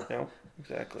 Yeah. Yeah.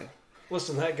 Exactly.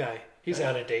 Listen, that guy, he's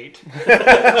out of date.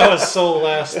 That was sold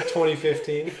last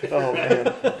 2015. Oh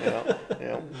man. Yeah.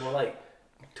 Yeah. More like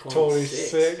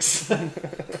 26.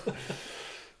 26.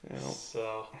 Yeah.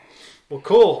 So, well,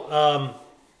 cool.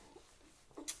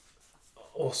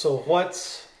 So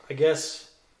what's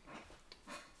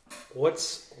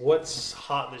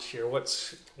hot this year?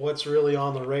 What's really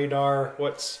on the radar?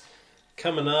 What's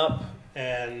coming up?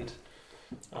 And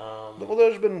Well,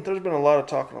 there's been a lot of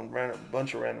talk on a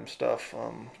bunch of random stuff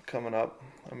coming up.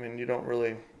 I mean, you don't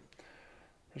really.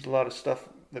 There's a lot of stuff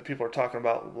that people are talking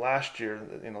about last year.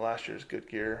 You know, last year's good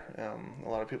gear. A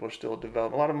lot of people are still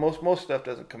developing. Most stuff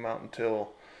doesn't come out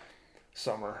until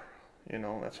summer. You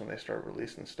know, that's when they start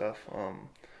releasing stuff.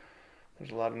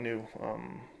 There's a lot of new.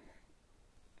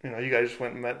 You know, you guys just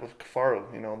went and met with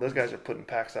Kifaru. You know, those guys are putting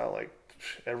packs out like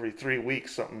every 3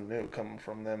 weeks, something new coming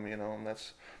from them. You know, and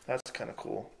that's kind of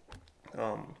cool.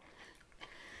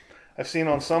 I've seen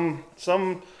on some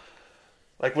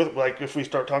like if we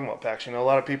start talking about packs, you know, a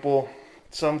lot of people,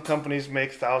 some companies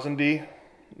make 1000D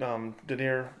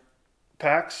denier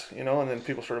packs, you know, and then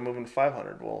people started moving to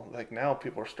 500. Well, like now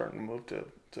people are starting to move to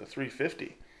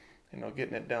 350, you know,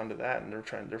 getting it down to that, and they're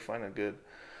finding a good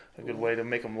way to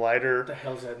make them lighter. What the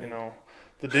hell's that You mean? know,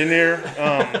 the denier,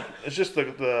 it's just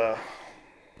the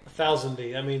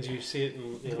 1000D. That means you see it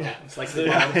in, you know. It's like the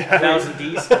 1000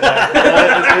 Ds.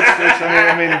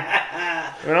 I mean,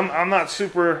 I'm not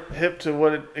super hip to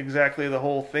what exactly the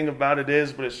whole thing about it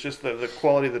is, but it's just the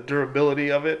quality, the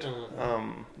durability of it.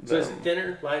 So is it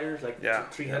thinner, lighter, like Yeah.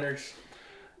 300s?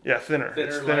 Yeah, thinner.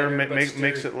 It's thinner, lighter, but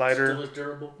makes it lighter. Still as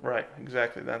durable. Right,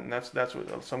 exactly. That's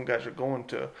what some guys are going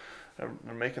to.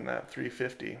 They're making that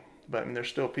 350, but I mean, there's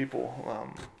still people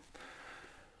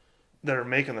that are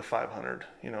making the 500.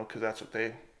 You know, because that's what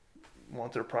they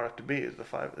want their product to be is the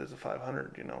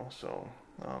 500. You know, so.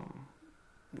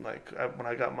 When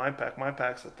I got my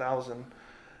pack's 1,000,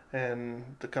 and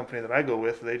the company that I go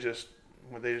with, they just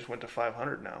went to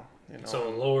 500 now. You know, So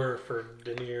lower for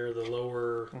denier, the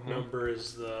lower number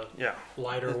is the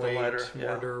lighter It's the weight, lighter,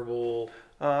 more durable.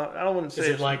 I wouldn't say Is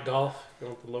it it's like golf? You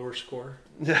want the lower score?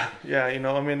 yeah. You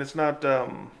know, I mean, it's not. I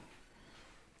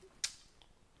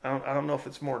don't know if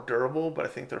it's more durable, but I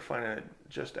think they're finding it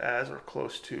just as or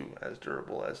close to as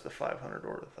durable as the 500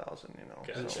 or the 1,000. You know,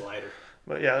 And it's lighter.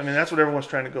 But yeah, I mean, that's what everyone's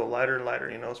trying to go, lighter and lighter.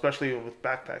 You know, especially with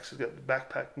backpacks.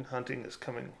 Backpacking hunting is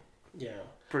coming Yeah.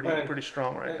 pretty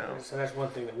strong right now. So that's one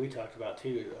thing that we talked about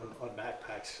too on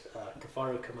backpacks.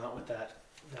 Kifaru come out with that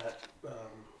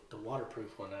the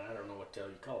waterproof one. I don't know what the hell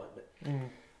you call it,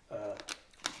 but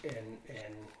and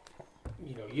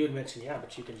you know, you had mentioned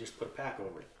but you can just put a pack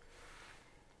over it.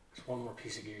 It's one more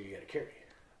piece of gear you got to carry.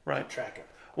 Right. Track it.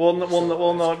 Well,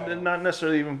 Kinda- not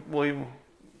necessarily even.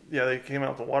 Yeah, they came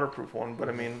out with the waterproof one, but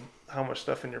I mean, how much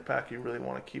stuff in your pack you really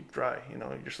want to keep dry? You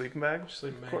know, your sleeping bag,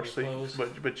 Sleeping bag, of course. your clothes.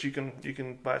 But you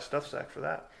can buy a stuff sack for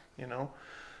that. You know,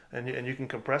 and you can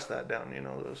compress that down. You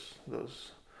know,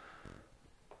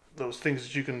 those things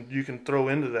that you can throw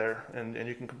into there, and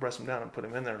you can compress them down and put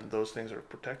them in there, and those things are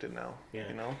protected now. Yeah.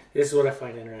 You know. This is what I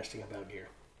find interesting about gear.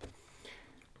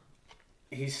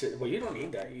 He said, "Well, you don't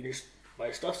need that. You just buy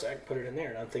a stuff sack, put it in there."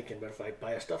 And I'm thinking, but if I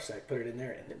buy a stuff sack, put it in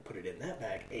there, and then put it in that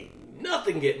bag, ain't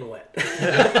nothing getting wet.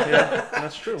 Yeah,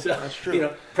 that's true. So, That's true. You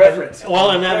know, preference.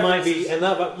 Well, and that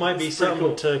Preference might be is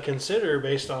something pretty to consider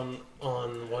based on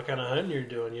what kind of hunting you're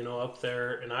doing. You know, up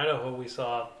there in Idaho, we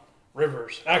saw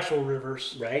actual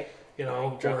rivers. right. You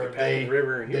know, Drop where your pack in the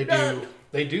river and they you're done.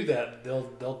 do that.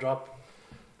 They'll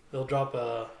drop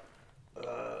a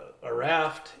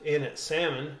raft in the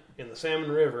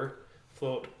Salmon River,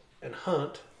 float and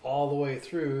hunt all the way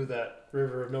through that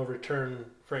river of no return,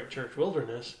 Frank Church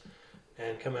Wilderness,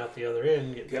 and come out the other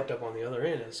end, get picked up on the other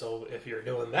end. And so, if you're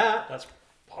doing that, that's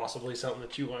possibly something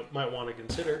that you might want to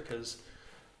consider, because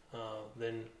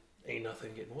then ain't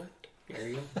nothing getting wet. There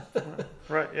you go.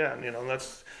 Right. Yeah. You know,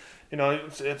 that's, you know,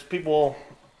 it's people,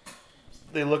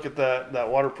 they look at that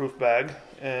waterproof bag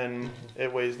and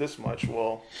it weighs this much.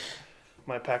 Well,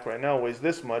 my pack right now weighs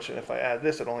this much, and if I add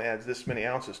this, it only adds this many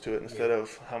ounces to it instead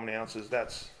of how many ounces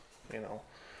that's,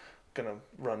 gonna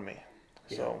run me.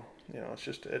 Yeah. So,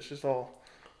 it's just all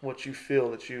what you feel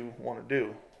that you want to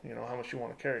do, how much you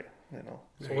want to carry,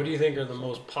 So what do you think are the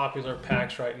most popular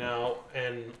packs right now,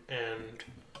 and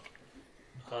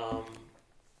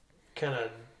kind of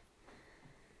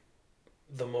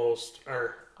the most,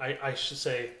 or I should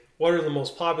say, what are the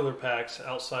most popular packs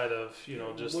outside of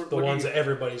just the ones that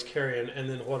everybody's carrying, and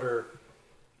then what do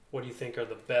you think are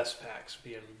the best packs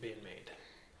being made?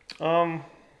 I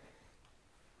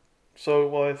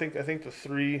think the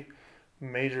three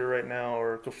major right now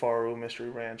are Kifaru,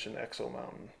 Mystery Ranch, and Exo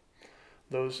Mountain.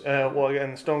 Those,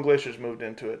 and Stone Glacier's moved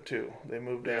into it too. They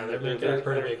moved in. They're making a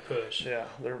pretty big push. Yeah,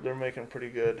 they're making pretty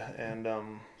good, and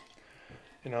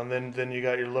and then you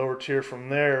got your lower tier from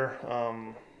there.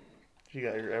 You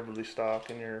got your Everly stock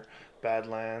and your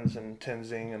Badlands and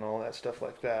Tenzing and all that stuff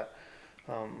like that.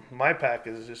 My pack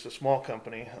is just a small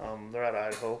company. They're out of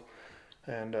Idaho,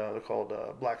 and they're called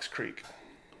Black's Creek,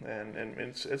 and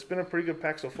it's been a pretty good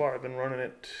pack so far. I've been running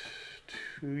it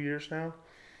 2 years now,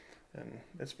 and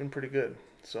it's been pretty good.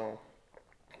 So,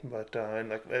 but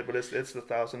it's the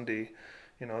 1000D.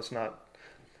 It's not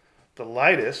the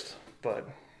lightest, but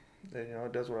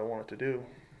it does what I want it to do.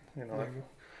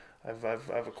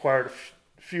 I've acquired a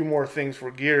few more things for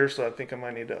gear, so I think I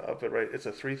might need to up it. Right, it's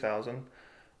a 3000,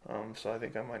 so I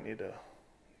think I might need to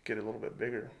get a little bit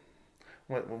bigger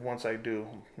once I do,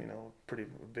 pretty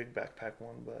big backpack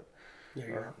one,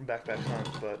 or backpack hunt.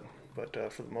 But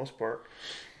for the most part,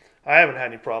 I haven't had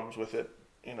any problems with it.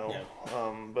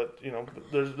 But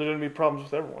there's going to be problems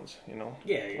with everyone's.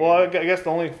 Yeah. Well, I guess the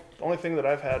only thing that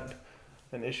I've had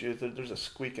an issue is that there's a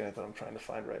squeak in it that I'm trying to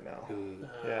find right now.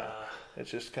 Yeah,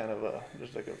 it's just kind of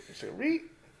it's like a reet,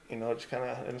 it's kind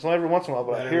of, and it's only every once in a while,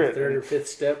 but I hear it. Third or fifth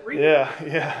step. Reet.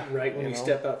 Yeah. Right when you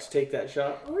step out to take that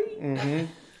shot. Mm-hmm.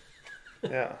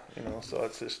 Yeah, so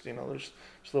it's just there's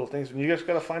little things, and you just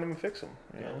got to find them and fix them.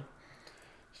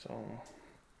 So,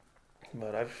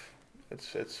 but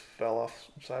it's fell off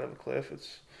the side of a cliff.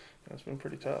 It's been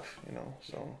pretty tough.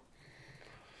 So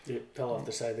it fell off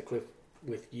the side of the cliff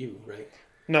with you, right?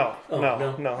 No.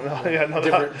 Yeah, no.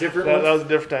 Different. That was a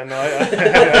different time. No, I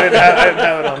didn't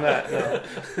have it on that.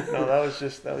 No, that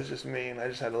was just me, and I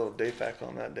just had a little day pack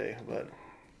on that day. But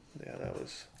yeah, that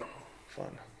was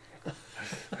fun.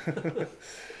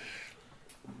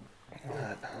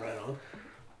 Right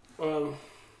on.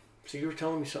 So you were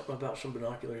telling me something about some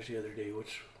binoculars the other day.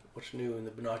 What's new in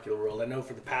the binocular world? I know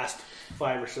for the past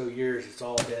 5 or so years, it's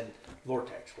all been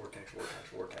Vortex, and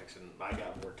I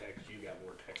got Vortex, you got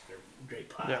Vortex. They're great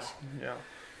class. Yeah.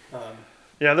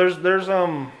 There's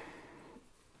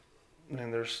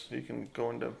you can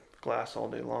go into glass all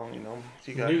day long.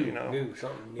 You got new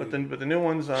something new. But the new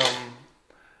ones,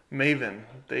 Maven,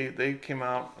 they came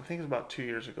out. I think it was about 2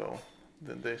 years ago.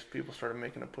 People started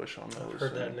making a push on those. I've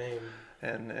heard that name.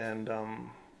 And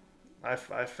I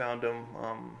found them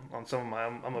on some of my.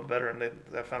 I'm a veteran. I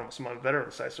found them on some of my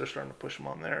veteran sites. They're starting to push them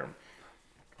on there.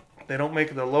 They don't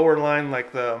make the lower line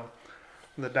like the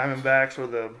Diamondbacks or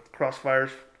the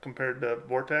Crossfires compared to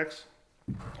Vortex,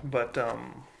 but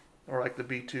or like the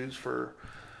B2s for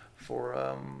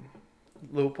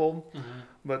Leupold. Mm-hmm.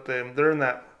 But they're in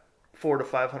that $400 to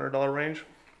 $500 range.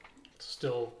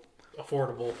 Still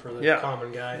affordable for the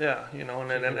common guy. Yeah, and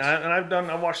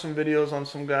I watched some videos on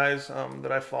some guys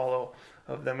that I follow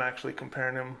of them actually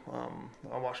comparing them.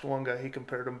 I watched one guy, he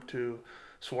compared them to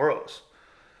Swaros,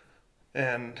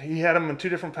 and he had them in two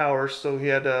different powers. So he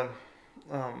had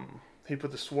he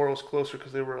put the Swaros closer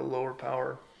because they were a lower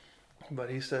power, but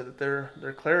he said that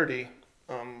their clarity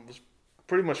was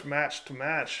pretty much match to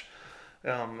match,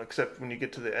 except when you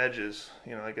get to the edges.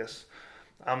 I guess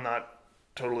I'm not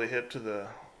totally hip to the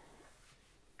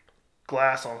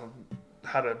glass on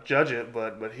how to judge it,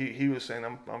 but he was saying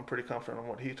I'm pretty confident on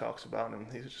what he talks about,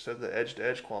 and he just said the edge to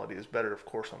edge quality is better, of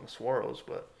course, on the Swaros,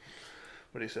 but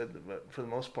he said that for the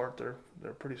most part they're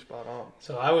pretty spot on.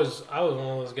 So I was one of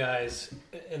those guys,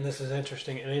 and this is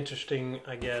interesting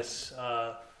I guess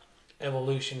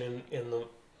evolution in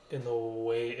the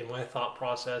way, in my thought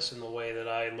process, in the way that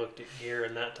I looked at gear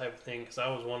and that type of thing, because I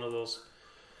was one of those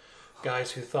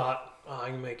guys who thought, I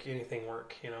can make anything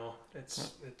work.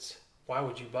 It's why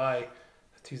would you buy a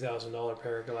 $2,000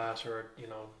 pair of glass or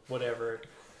whatever?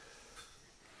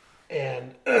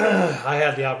 And I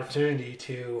had the opportunity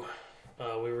to.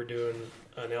 We were doing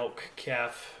an elk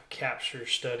calf capture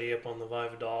study up on the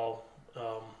Vivadol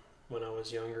when I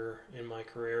was younger in my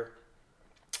career,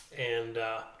 and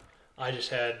I just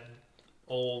had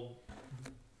old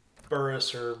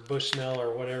Burris or Bushnell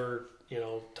or whatever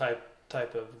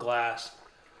type of glass.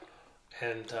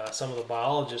 and some of the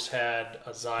biologists had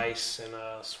a Zeiss and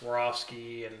a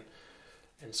Swarovski,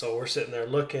 and so we're sitting there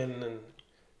looking, and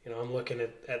I'm looking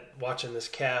at watching this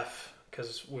calf,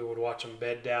 because we would watch them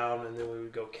bed down, and then we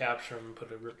would go capture them and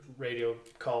put a radio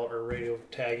call or radio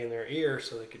tag in their ear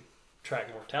so they could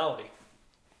track mortality.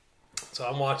 So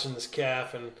I'm watching this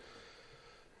calf, and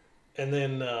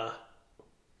then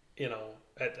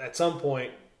at some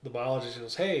point the biologist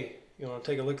goes, "Hey, you want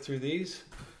to take a look through these?"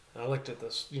 And I looked at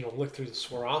this, looked through the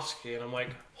Swarovski, and I'm like,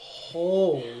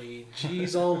 "Holy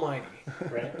jeez almighty!"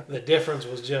 Right. The difference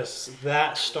was just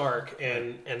that stark,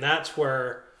 and that's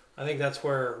where I think that's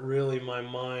where really my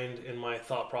mind and my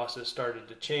thought process started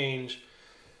to change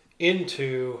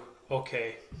into,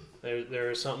 okay,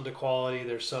 there is something to quality,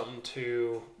 there's something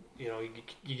to, you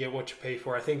get what you pay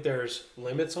for. I think there's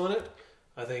limits on it.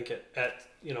 I think at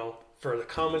for the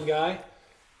common guy,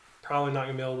 probably not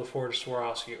going to be able to afford a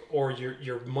Swarovski, or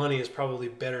your money is probably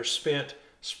better spent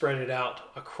spread it out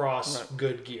across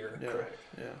good gear. Yeah. Correct.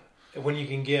 Yeah. When you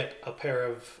can get a pair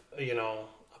of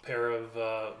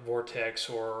Vortex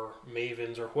or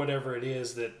Mavens or whatever it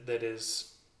is that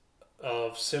is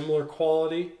of similar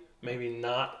quality, maybe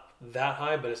not that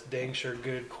high, but it's dang sure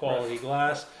good quality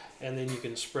glass, and then you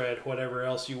can spread whatever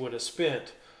else you would have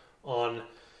spent on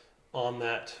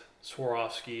that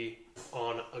Swarovski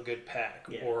on a good pack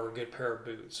or a good pair of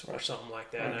boots or something like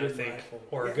that. Or a good rifle.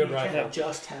 Or a good you rifle. can't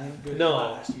just have good No.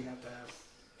 glass. You have to have.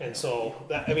 And so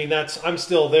I'm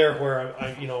still there where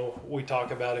we talk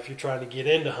about, if you're trying to get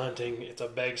into hunting, it's a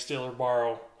beg, steal, or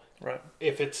borrow. Right.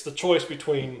 If it's the choice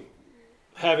between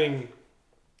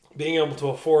being able to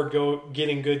afford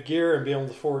getting good gear and being able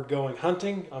to afford going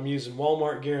hunting, I'm using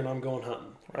Walmart gear and I'm going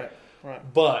hunting. Right. Right.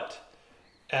 But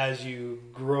as you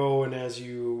grow and as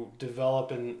you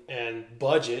develop and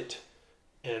budget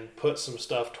and put some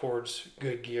stuff towards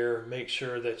good gear, make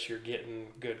sure that you're getting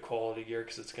good quality gear,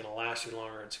 because it's going to last you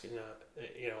longer. It's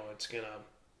going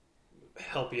to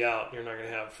help you out. You're not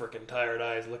going to have freaking tired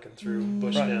eyes looking through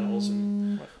bush nettles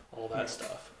and all that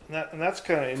stuff. And that's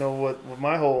kind of what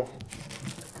my whole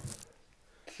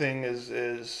thing is.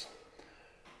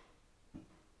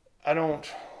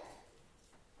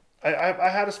 I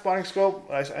had a spotting scope.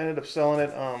 I ended up selling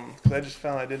it because I just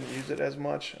found I didn't use it as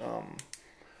much.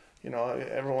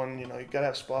 Everyone, you gotta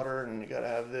have spotter and you gotta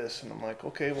have this, and I'm like,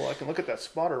 okay, well, I can look at that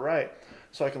spotter, right?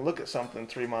 So I can look at something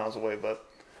 3 miles away, but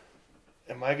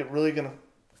am I really gonna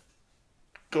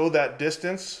go that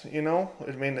distance? I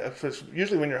mean, if it's,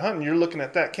 usually when you're hunting, you're looking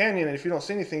at that canyon, and if you don't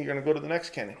see anything, you're gonna go to the next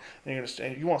canyon,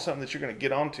 and you want something that you're gonna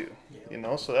get onto,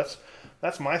 So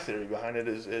that's my theory behind it.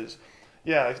 Is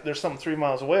there's something 3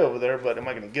 miles away over there, but am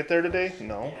I gonna get there today?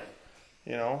 No.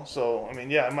 So I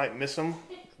mean, I might miss them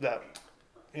that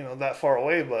far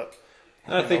away, but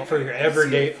I think for your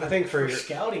everyday, for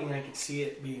scouting, I could see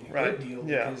it being a good deal,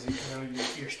 because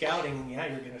you're scouting, and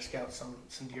you're going to scout some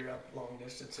deer up long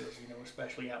distances,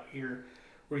 especially out here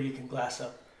where you can glass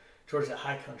up towards the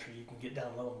high country. You can get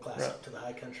down low and glass up to the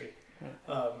high country.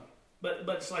 But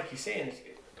it's like you're saying,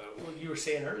 what you were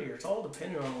saying earlier, it's all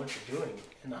dependent on what you're doing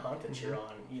and the hunt that you're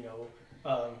on,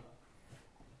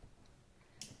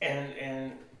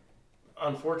 and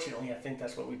unfortunately, I think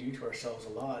that's what we do to ourselves a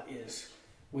lot, is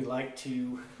we like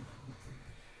to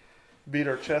beat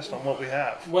our chest on what we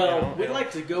have. Well, we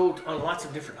like to go on lots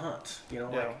of different hunts,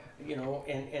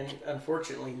 and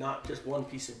unfortunately, not just one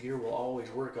piece of gear will always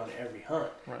work on every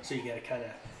hunt. Right. So you got to kind of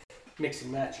mix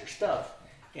and match your stuff,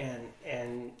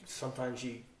 and sometimes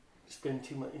you spend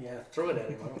too much. Yeah, throw it at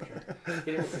him. I don't care.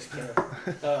 Hit him with this can.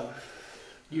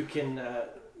 You can,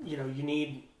 you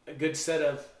need a good set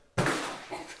of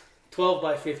 12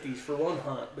 by 50s for one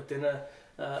hunt, but then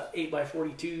 8 by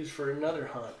 42s for another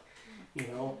hunt.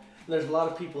 There's a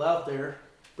lot of people out there.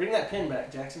 Bring that pen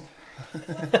back, Jackson.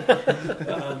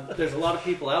 There's a lot of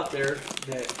people out there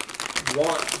that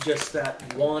want just that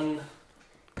one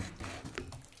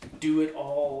do it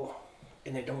all,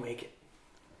 and they don't make it.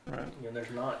 Right.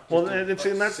 There's not. Well, and I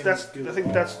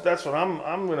think that's what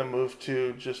I'm going to move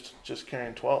to. Just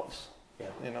carrying 12s. Yeah.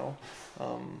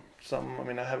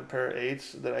 I have a pair of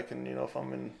 8s that I can, if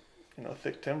I'm in,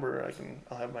 thick timber,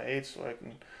 I'll have my 8s so I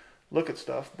can look at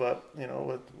stuff. But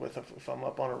if I'm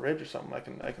up on a ridge or something,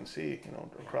 I can see,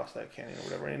 across that canyon or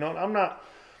whatever. I'm not.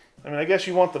 I guess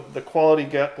you want the quality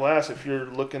glass if you're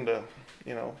looking to,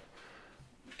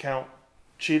 count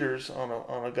cheaters on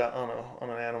an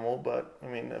animal. But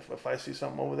if I see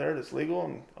something over there that's legal,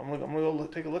 and I'm gonna go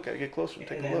take a look at it, get closer, and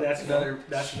take a look.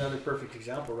 That's another perfect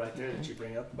example right there that you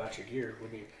bring up about your gear.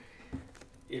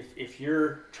 If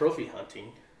you're trophy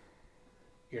hunting,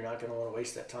 you're not going to want to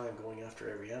waste that time going after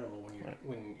every animal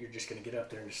when you're just going to get up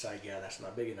there and decide, that's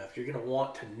not big enough. You're going to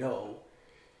want to know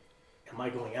am I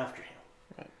going after him?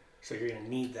 Right. So you're going to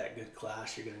need that good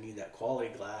glass. You're going to need that quality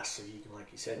glass so you can,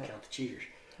 like you said, count the cheaters.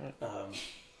 Right.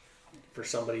 For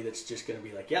somebody that's just going to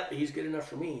be like, yep, he's good enough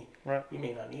for me. Right. You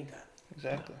may not need that.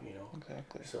 Exactly. You know.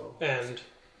 Exactly. So And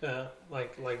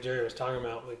like Jerry was talking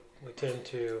about, we tend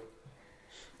to,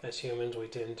 as humans, we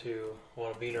tend to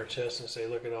want to beat our chest and say,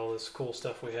 look at all this cool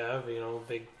stuff we have, you know,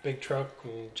 big truck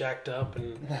and jacked up,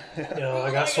 and you know,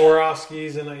 I got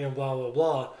Swarovskis and you know, blah blah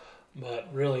blah. But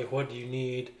really, what do you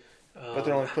need? But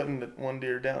they're only putting one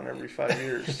deer down every 5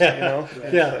 years. You know.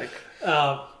 Right. Yeah.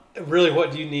 Like, Really,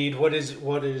 what do you need? What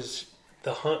is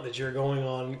the hunt that you're going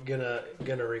on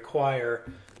gonna require?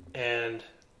 And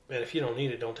if you don't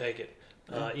need it, don't take it.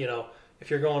 You know, if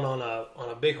you're going on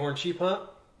a bighorn sheep hunt,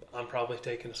 I'm probably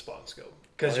taking a spot and scope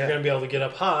because you're going to be able to get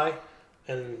up high,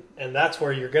 and that's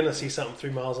where you're going to see something 3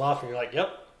 miles off, and you're like, "Yep,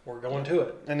 we're going to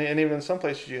it." and even in some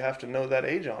places, you have to know that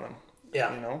age on them.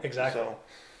 Yeah, You know. exactly, So,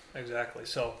 exactly.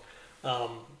 So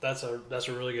that's a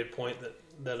really good point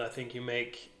that I think you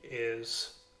make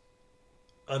is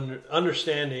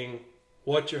understanding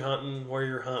what you're hunting, where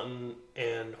you're hunting,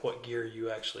 and what gear you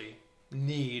actually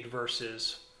need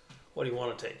versus what do you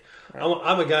want to take. Right.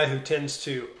 I'm a guy who tends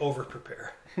to over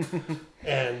prepare,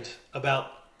 and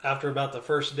after about the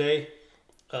first day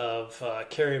of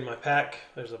carrying my pack,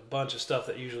 there's a bunch of stuff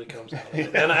that usually comes out of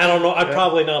it. And I don't know, I'm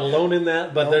probably not alone in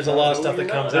that, but there's a lot of stuff that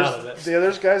comes out of it. Yeah,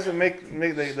 there's guys that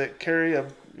that carry a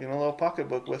little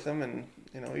pocketbook with them, and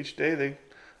each day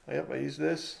yep, I use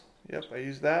this, yep, I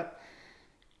use that,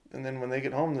 and then when they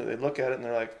get home, they look at it and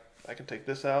they're like, I can take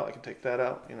this out, I can take that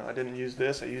out. I didn't use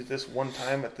this. I used this one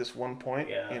time at this one point.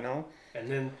 Yeah. And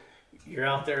then you're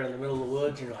out there in the middle of the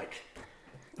woods, and you're like,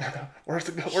 where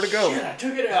to go? Shit, I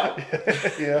took it out.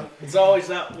 Yeah. It's always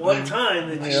that one time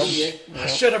that you I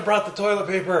should have brought the toilet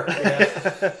paper.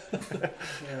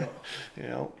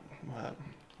 yeah.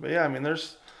 But yeah, I mean,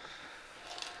 there's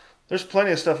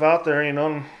plenty of stuff out there.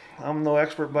 I'm no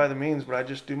expert by the means, but I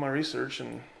just do my research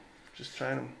and just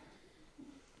trying to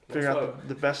figure out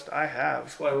the best I have.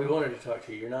 That's why we wanted to talk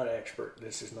to you. You're not an expert.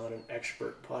 This is not an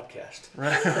expert podcast.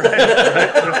 Right.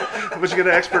 But you get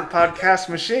an expert podcast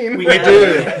machine. We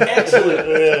do.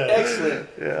 Excellent.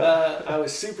 Yeah. I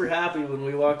was super happy when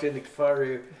we walked into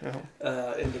Kafaru,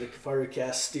 into the Kafaru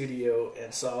Cast studio,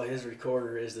 and saw his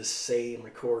recorder is the same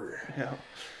recorder. Yeah.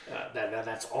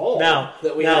 That's all Now,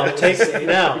 that we now have take to say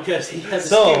now. because he has a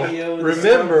So studio. And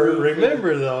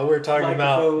remember though, we're talking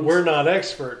about microphones. we're not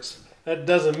experts. That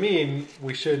doesn't mean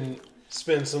we shouldn't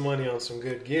spend some money on some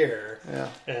good gear. Yeah.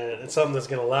 And it's something that's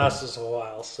going to last us a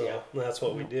while. So Yeah. that's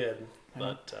what we did.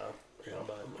 But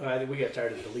I think we got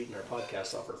tired of deleting our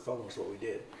podcasts off our phone. Was what we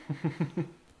did.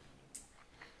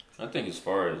 I think as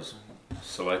far as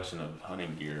selection of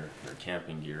hunting gear or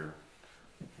camping gear,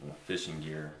 fishing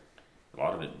gear, a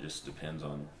lot of it just depends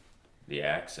on the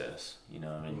access.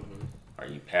 Are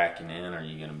you packing in? Are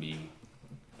you going to be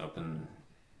up in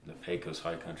the Pecos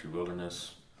High Country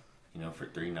Wilderness, for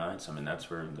 3 nights? I mean, that's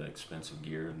where the expensive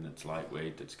gear and it's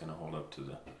lightweight, that's going to hold up to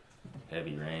the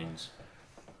heavy rains.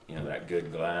 That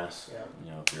good glass.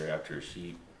 Yeah. If you're after a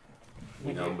sheep,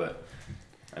 but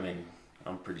I mean,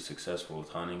 I'm pretty successful with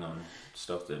hunting on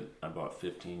stuff that I bought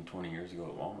 15, 20 years ago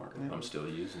at Walmart. Yeah. I'm still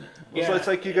using it. Well, so it's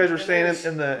like you guys were saying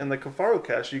in the Kafaru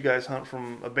Cast, you guys hunt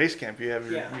from a base camp. You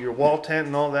have your wall tent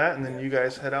and all that, and then you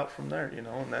guys head out from there.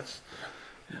 And that's.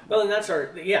 Well, and that's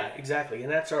our exactly,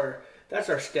 and that's our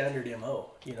standard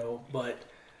MO. But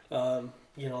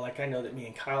like I know that me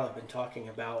and Kyle have been talking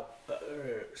about,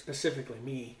 specifically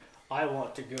me. I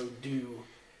want to go do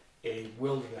a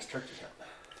wilderness turkey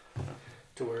hunt,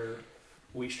 to where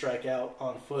we strike out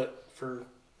on foot for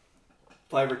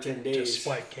 5 or 10 days, just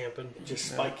spike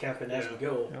camping. As we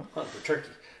go hunting for turkey.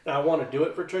 Now I want to do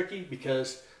it for turkey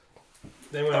because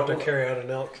then we have to carry out an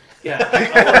elk. Yeah,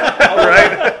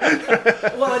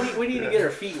 right. Well, we need to get our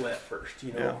feet wet first,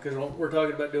 because we're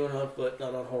talking about doing it on foot,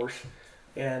 not on horse,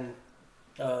 and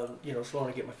so I want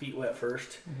to get my feet wet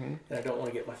first, and I don't want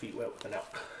to get my feet wet with an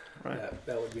elk. Right.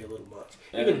 That would be a little much.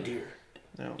 Even a deer.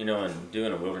 Yeah. And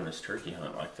doing a wilderness turkey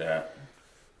hunt like that,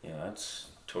 that's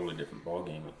a totally different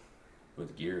ballgame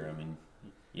with gear. I mean,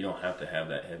 you don't have to have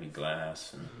that heavy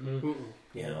glass, and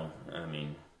you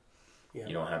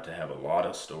don't have to have a lot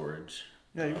of storage.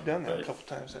 Yeah, you've done that a couple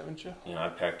times, haven't you? I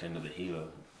packed into the Gila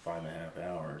 5.5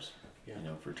 hours,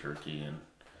 for turkey,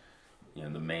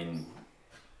 and the main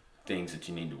things that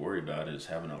you need to worry about is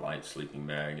having a light sleeping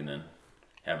bag, and then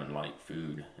having light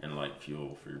food and light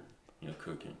fuel for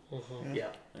cooking. Yeah.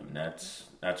 I mean, that's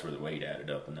where the weight added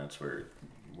up, and that's where it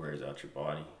wears out your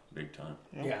body. big time.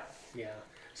 Yeah.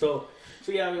 So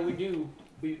yeah, I mean, we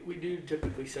do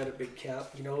typically set a big camp.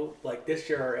 You know, like this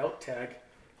year our elk tag,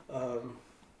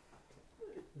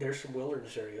 there's some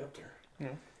wilderness area up there,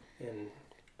 and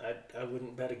I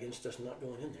wouldn't bet against us not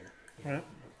going in there. Right.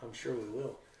 I'm sure we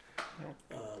will.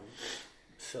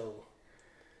 So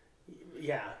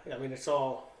yeah, I mean, it's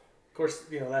all. Of course,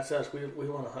 you know, that's us. We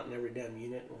want to hunt in every damn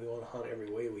unit, and we want to hunt every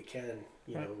way we can.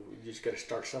 You know, we just got to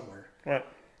start somewhere. Right.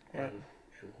 And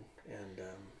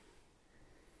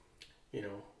you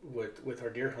know, with our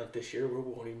deer hunt this year, we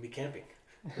won't even be camping.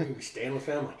 We'll be staying with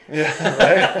family.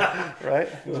 Yeah. Right.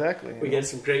 Exactly. We get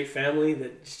some great family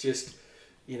that's just,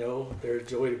 you know, they're a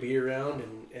joy to be around,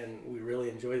 and we really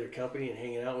enjoy their company and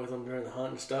hanging out with them during the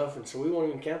hunt and stuff. And so we won't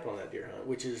even camp on that deer hunt,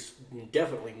 which is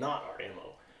definitely not our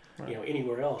MO. Right. You know,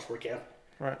 anywhere else we're camping,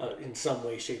 in some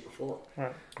way, shape, or form.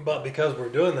 Right. But because we're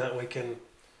doing that, we can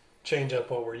change up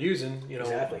what we're using. You know,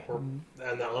 exactly.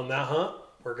 And on that hunt,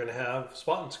 we're going to have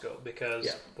spot and scope,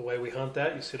 because the way we hunt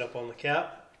that, you sit up on the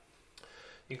cap,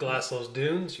 you glass those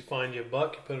dunes, you find you a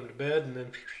buck, you put him to bed, and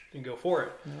then you go for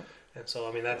it. Yeah. And so,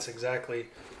 I mean, that's exactly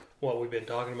what we've been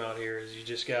talking about here, is you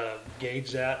just got to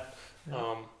gauge that.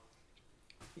 Yeah.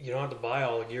 You don't have to buy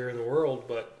all the gear in the world,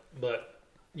 but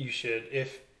you should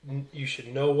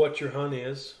know what your hunt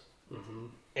is,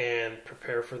 and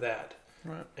prepare for that.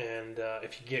 Right. And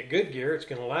if you get good gear, it's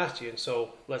going to last you. And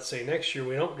so, let's say next year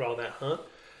we don't draw that hunt,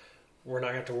 we're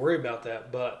not going to have to worry about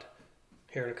that. But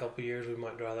here in a couple of years, we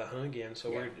might draw that hunt again.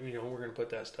 So we're going to put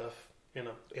that stuff in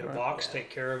a box, take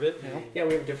care of it. Yeah,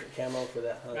 we have a different camo for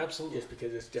that hunt. Absolutely, just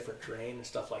because it's different terrain and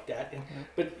stuff like that. And,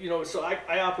 but you know, so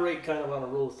I operate kind of on a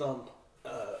rule of thumb.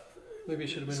 Maybe it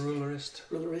should have been rulerist.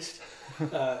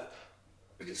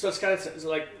 So it's kind of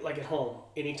like at home.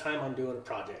 Anytime I'm doing a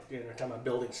project, anytime I'm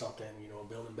building something,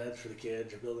 building beds for the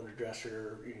kids or building a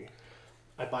dresser,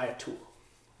 I buy a tool.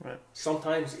 Right.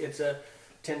 Sometimes it's a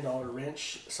 $10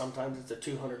 wrench. Sometimes it's a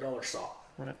 $200 saw.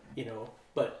 Right.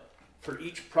 But for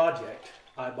each project,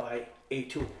 I buy a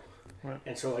tool. Right.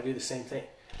 And so I do the same thing.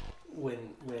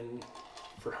 When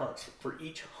for hunts, for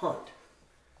each hunt,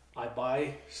 I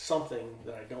buy something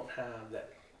that I don't have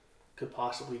that could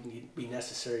possibly be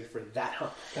necessary for that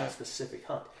hunt, that specific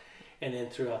hunt. And then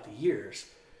throughout the years,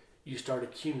 you start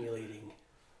accumulating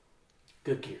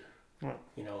good gear. Right.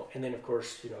 And then of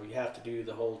course, you have to do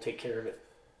the whole take care of it,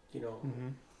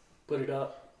 put it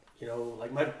up,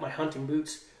 like my hunting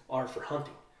boots are for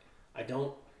hunting. I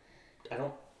don't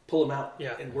pull them out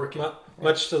and work it.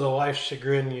 Much to the wife's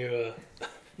chagrin,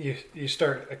 you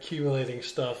start accumulating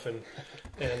stuff, and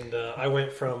I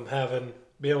went from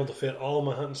being able to fit all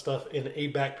my hunting stuff in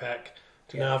a backpack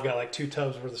to now I've got like 2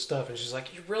 tubs worth of stuff, and she's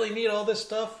like, "You really need all this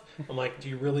stuff?" I'm like, "Do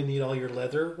you really need all your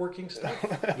leather working stuff?"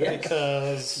 Yes.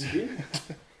 Because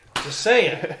just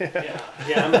saying.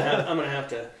 Yeah. I'm gonna have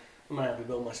to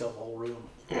build myself a whole room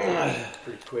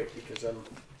pretty quick, because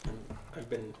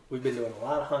we've been doing a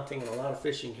lot of hunting and a lot of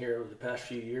fishing here over the past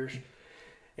few years,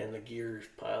 and the gear's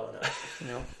piling up.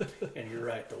 And you're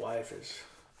right, the wife is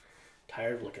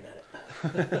tired of looking at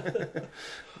it.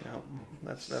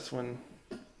 That's when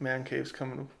man caves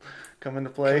come into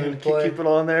play. Keep it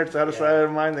all in there. It's out of sight, out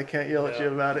of mind. They can't yell at you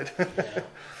about it. I'm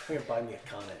gonna buy me a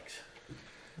Connex.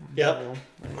 Yep.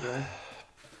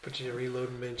 Put your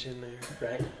reloading bench in there.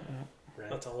 Right.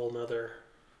 That's a whole nother.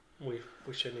 We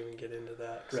shouldn't even get into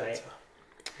that. Right.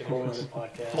 Whole other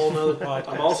podcast. Whole other podcast.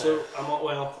 I've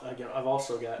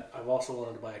also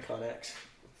wanted to buy a Connex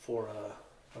for.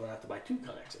 I'm gonna have to buy 2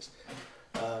 Connexes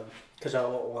because I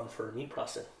want one for meat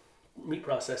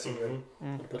processing room.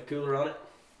 Put a cooler on it.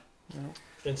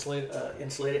 Insulate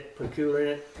it. Put a cooler in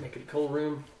it. Make it a cold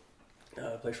room.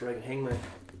 A place where I can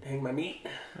hang my meat,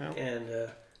 and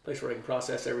a place where I can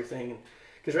process everything.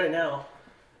 Because right now,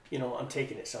 I'm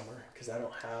taking it somewhere because I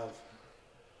don't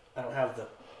have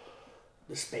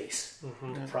the space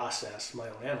to process my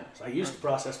own animals. I used to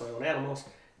process my own animals.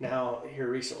 Now, here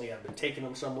recently, I've been taking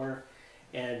them somewhere,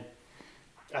 and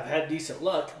I've had decent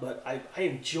luck. But I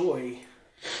enjoy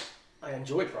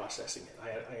processing it.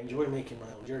 I enjoy making my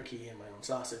own jerky and my own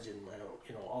sausage and my own,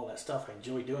 all that stuff. I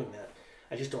enjoy doing that.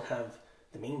 I just don't have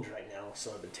the means right now,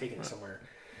 so I've been taking it somewhere.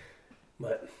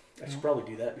 But I should probably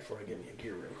do that before I get me a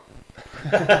gear room.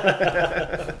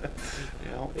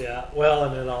 Yeah. Well,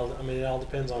 and it all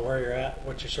depends on where you're at,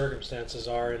 what your circumstances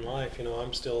are in life.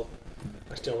 I still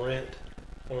rent.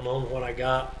 I don't own what I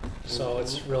got, so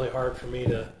it's really hard for me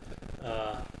to.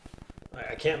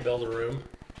 I can't build a room.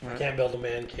 I can't build a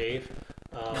man cave.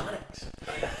 I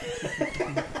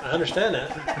understand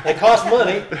that. They cost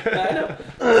money. I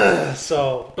know.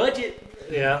 So budget.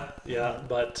 Yeah.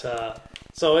 But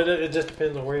So it just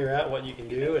depends on where you're at, what you can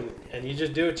do, and you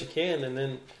just do what you can. And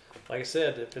then, like I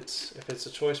said, if it's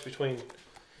a choice between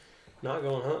not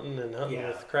going hunting and hunting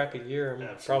with crappy gear, I'm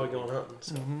probably going hunting.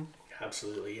 So.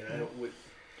 Absolutely,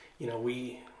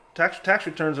 we tax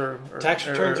returns are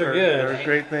good. Are a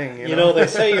great thing. You know, they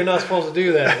say you're not supposed to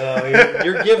do that though.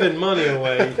 You're giving money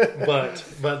away,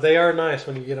 but they are nice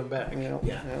when you get them back.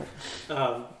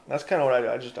 That's kind of what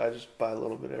I just buy a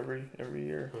little bit every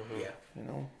year. Yeah, you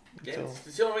know. Yeah,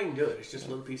 it's the only way you can do it. It's just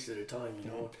little pieces at a time.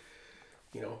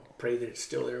 You know, pray that it's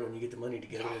still there when you get the money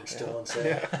together and it's still on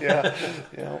sale. Yeah.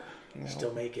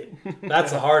 Still make it.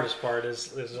 That's the hardest part.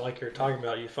 Is like you're talking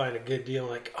about. You find a good deal,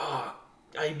 like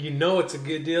you know it's a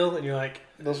good deal, and you're like,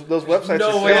 those websites.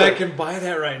 No way I can buy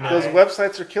that right now. Those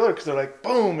websites are killer because they're like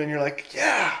boom, and you're like,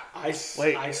 yeah. I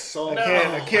solved.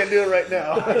 I can't do it right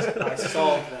now. I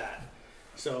solved that.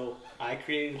 So I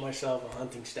created myself a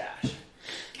hunting stash.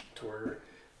 To where,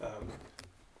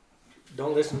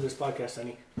 don't listen to this podcast,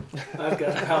 honey. I've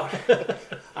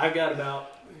got about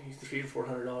 $300 to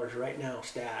 $400 right now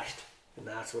stashed, and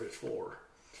that's what it's for.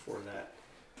 It's for that.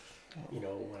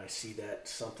 When I see that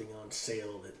something on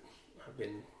sale that I've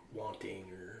been wanting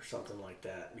or something like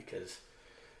that, because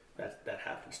that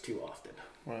happens too often.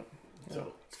 Right.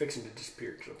 So it's fixing to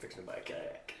disappear because I'm fixing to buy a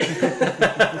kayak.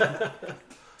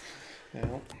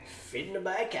 Fitting to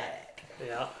buy a kayak.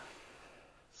 Yeah.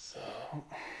 So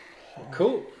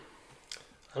cool.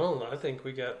 I don't know. I think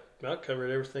we about covered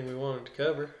everything we wanted to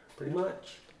cover. Pretty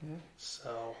much. Yeah.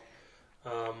 So,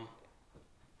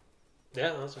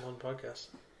 that was a fun podcast.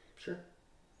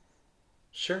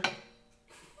 Sure.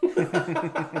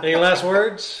 Any last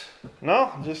words?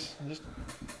 No, just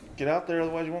get out there.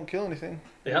 Otherwise, you won't kill anything.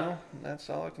 Yeah. That's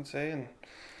all I can say. And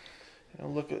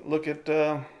look at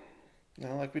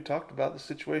like we talked about, the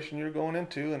situation you're going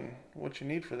into and what you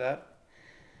need for that.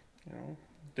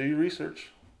 Do your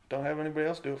research. Don't have anybody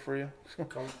else do it for you.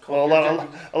 Well,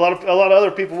 a lot of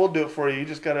other people will do it for you. You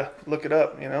just gotta look it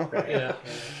up. Right. Yeah.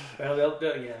 Well, they'll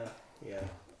do. Yeah.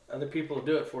 Other people will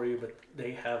do it for you, but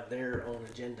they have their own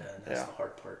agenda, and that's the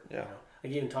hard part. Yeah.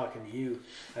 Like even talking to you,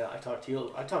 I talked to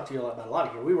you about a lot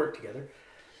of gear. We work together,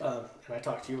 and I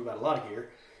talked to you about a lot of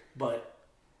gear, but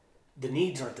the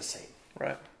needs aren't the same.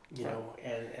 Right. And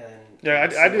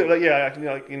I do.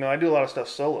 I do a lot of stuff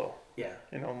solo. Yeah.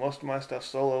 Most of my stuff's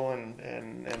solo,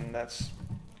 and that's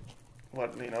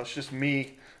what it's just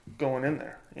me going in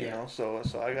there. You know, so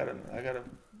I gotta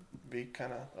be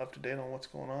kind of up to date on what's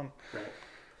going on. Right.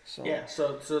 So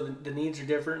so the needs are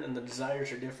different and the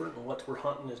desires are different and what we're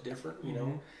hunting is different.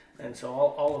 And so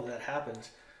all of that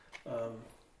happens.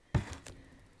 Like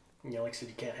I said,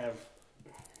 you can't have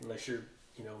unless you're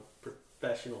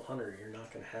professional hunter. You're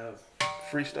not going to have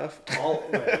free stuff.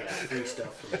 Free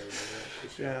stuff from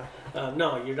everything. Yeah.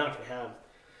 No, you're not going to have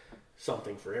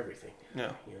something for everything.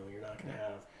 No. You're not going to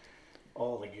have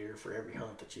all the gear for every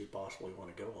hunt that you possibly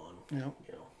want to go on. Yeah.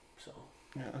 So.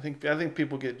 Yeah, I think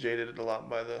people get jaded a lot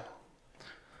by the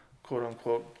quote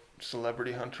unquote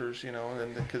celebrity hunters,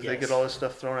 and because they get all this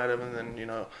stuff thrown at them, and then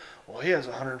he has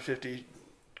a 150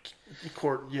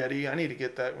 quart Yeti. I need to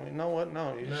get that. You know what?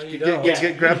 No, you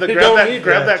just grab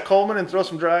that Coleman and throw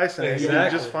some dry ice, and you're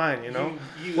just fine.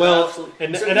 That's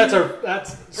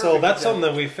something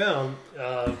that we found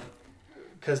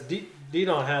because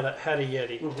Didon had a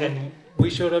Yeti, and we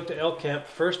showed up to elk camp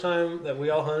first time that we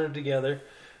all hunted together.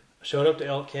 Showed up to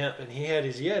elk camp, and he had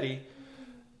his Yeti,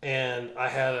 and I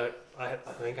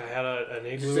think I had an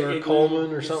Igloo or a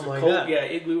Coleman or something like that. Yeah,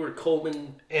 Igloo or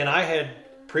Coleman. And I had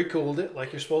pre-cooled it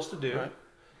like you're supposed to do,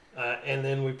 right. And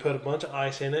then we put a bunch of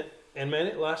ice in it, and man,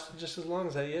 it lasted just as long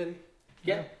as that Yeti.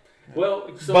 Yeah.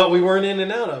 Well, but we weren't in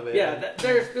and out of it. Yeah,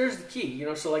 there's the key.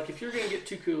 So like if you're going to get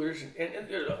two coolers, and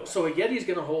so a Yeti's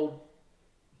going to hold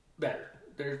better.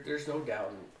 There's no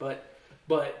doubt. But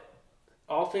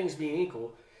all things being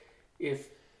equal, if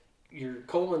your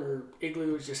Coleman or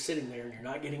Igloo is just sitting there and you're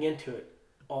not getting into it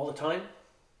all the time,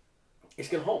 it's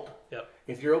going to hold. Yep.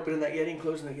 If you're opening that Yeti and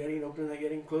closing that Yeti and opening that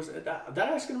Yeti and closing it, that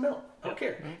ice is going to melt. I don't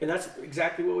care. And that's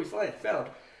exactly what we found.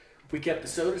 We kept the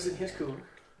sodas in his cooler,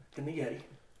 in the Yeti,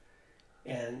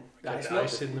 and the ice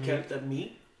melted. We kept the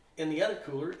meat in the other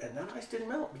cooler, and that ice didn't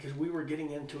melt because we were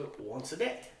getting into it once a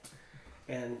day.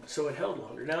 And so it held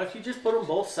longer. Now, if you just put them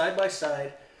both side by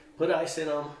side, put ice in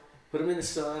them, put them in the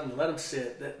sun, and let them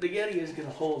sit, the Yeti is going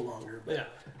to hold longer.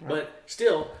 But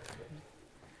still,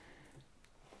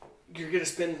 you're going to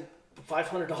spend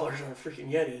 $500 on a freaking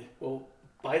Yeti. Well,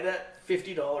 buy that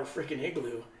 $50 freaking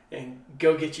Igloo and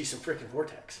go get you some freaking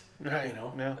Vortex. Right.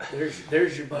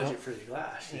 There's your budget for the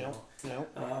glass.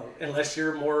 Unless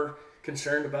you're more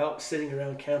concerned about sitting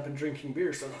around camp and drinking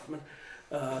beer so often.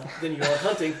 than you are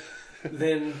hunting,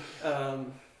 then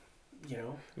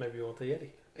Maybe you want the Yeti.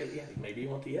 yeah, maybe you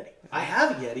want the Yeti. I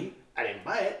have a Yeti. I didn't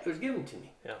buy it. It was given to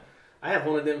me. Yeah. I have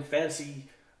one of them fancy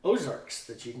Ozarks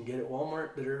that you can get at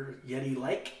Walmart that are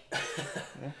Yeti-like.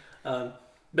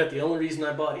 But the only reason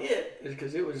I bought it is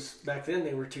because it was, back then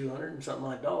they were $200 and something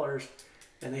odd dollars,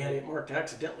 and they had it marked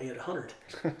accidentally at $100.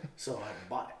 So I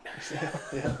bought it.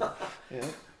 Yeah.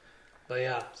 But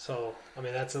yeah, so I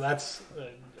mean that's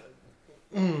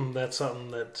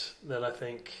something that I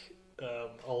think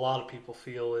a lot of people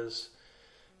feel is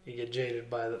you get jaded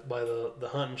by the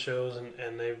hunting shows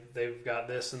and they've got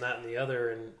this and that and the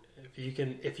other, and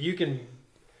if you can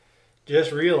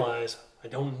just realize I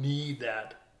don't need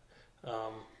that,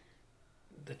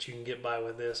 that you can get by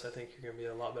with this, I think you're going to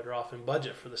be a lot better off in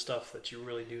budget for the stuff that you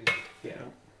really do need.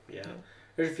 Yeah.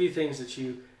 There's a few things that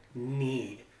you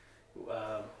need.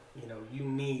 You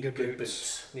need good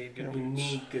boots. You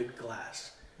need good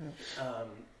glass.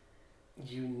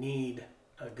 You need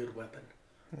a good weapon.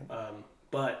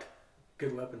 But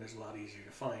good weapon is a lot easier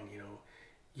to find.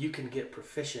 You can get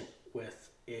proficient with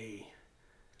a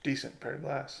Decent pair of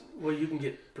glass. Well, you can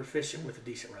get proficient with a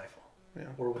decent rifle. Yeah.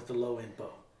 Or with the low end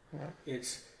bow. Right.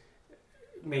 It's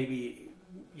maybe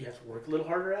you have to work a little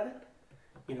harder at it.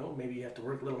 Maybe you have to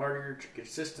work a little harder to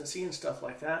consistency and stuff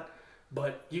like that.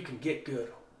 But you can get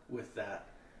good with that.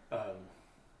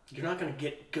 You're not going to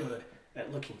get good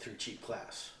at looking through cheap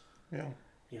glass. Yeah.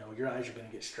 Your eyes are going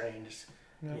to get strained.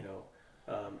 Yeah.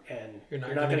 And you're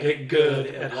not going to get good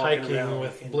at hiking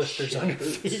with blisters on your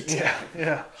boots. feet.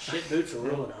 Yeah. Shit boots will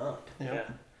ruin a hunt. Yeah.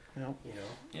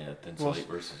 Yeah, thin slate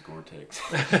versus Gore-Tex.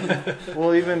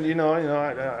 Well, even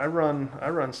I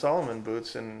run Solomon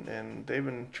boots, and they've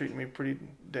been treating me pretty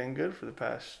dang good for the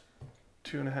past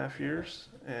 2.5 years.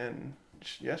 And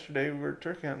yesterday we were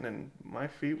turkey hunting, and my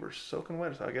feet were soaking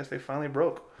wet. So I guess they finally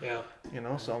broke. Yeah.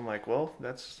 So I'm like, well,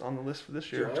 that's on the list for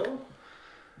this year. Oil?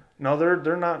 No,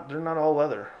 they're not all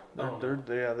leather. They're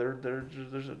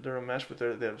a mesh, but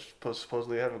they're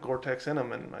supposedly have a Gore-Tex in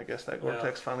them, and I guess that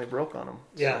Gore-Tex finally broke on them.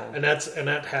 Yeah, so. and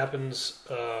that happens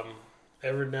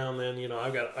every now and then. I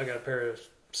got a pair of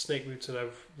snake boots that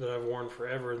I've worn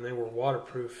forever, and they were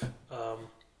waterproof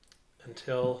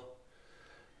until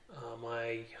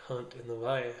my hunt in the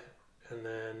Valle, and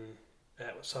then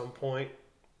at some point,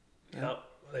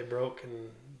 they broke and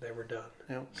they were done.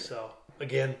 Yep. So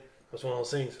again, it was one of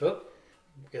those things.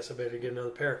 Guess I better get another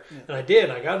pair. Yeah. And I did.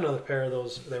 I got another pair of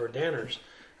those. They were Danners.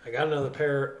 I got another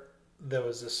pair that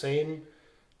was the same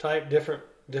type, different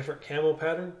camo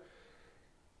pattern.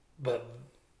 But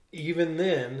even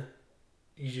then,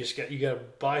 you got to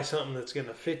buy something that's going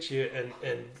to fit you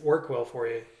and work well for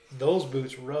you. Those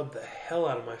boots rubbed the hell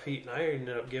out of my feet, and I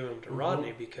ended up giving them to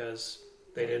Rodney because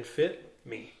they didn't fit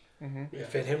me. Mm-hmm. It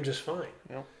fit him just fine.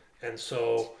 Yep. And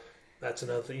so that's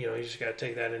another thing, you just got to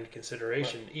take that into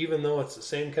consideration. Right. Even though it's the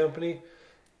same company,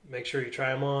 make sure you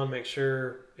try them on. Make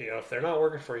sure, if they're not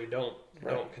working for you, don't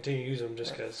continue to use them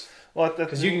just because.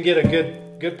 Because you can get a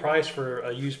good price for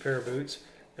a used pair of boots,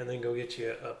 and then go get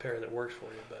you a pair that works for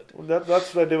you. But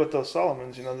that's what I did with those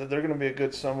Solomons. They're going to be a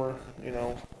good summer,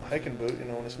 hiking boot.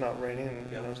 When it's not raining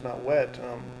and it's not wet.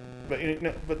 But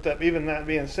even that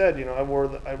being said,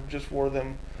 I just wore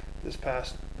them this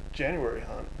past January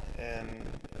hunt, and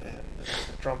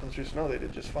tromping through snow, they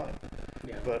did just fine.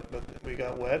 Yeah. But we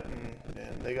got wet, and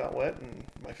they got wet, and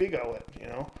my feet got wet.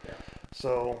 Yeah.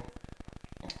 So,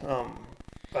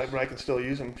 I can still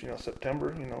use them.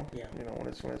 September. Yeah. When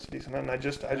it's decent. And I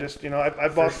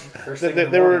bought. First thing in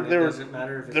the morning, it doesn't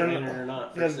matter if it's raining or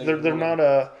not.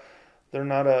 They're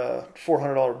not a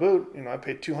 $400 boot. I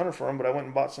paid $200 for them, but I went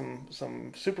and bought some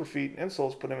Superfeet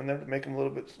insoles, put them in there to make them a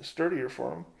little bit sturdier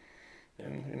for them. Yeah.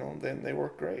 And then they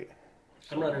work great.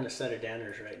 I'm running a set of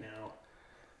Danners right now,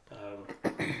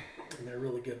 and they're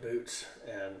really good boots.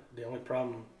 And the only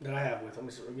problem that I have with them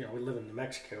is, we live in New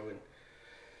Mexico, and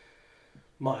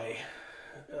my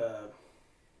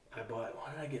I bought,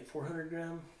 what did I get, 400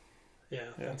 gram?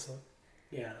 Yeah, that's a...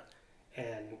 Yeah,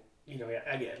 and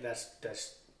I get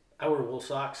that's I wear wool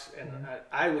socks, and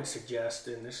I would suggest,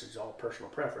 and this is all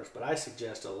personal preference, but I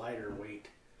suggest a lighter weight.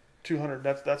 200.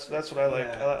 That's what I like.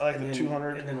 Yeah. I like the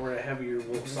 200. And then wear a heavier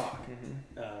wool sock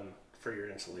for your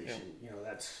insulation. Yeah.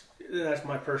 That's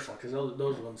my personal, because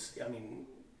those ones. I mean,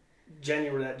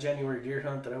 that January deer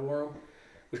hunt that I wore them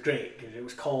was great because it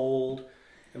was cold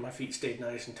and my feet stayed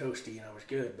nice and toasty and I was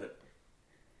good. But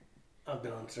I've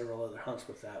been on several other hunts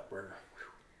with that where.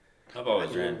 I've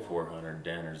always ran 400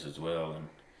 Danners as well,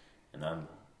 and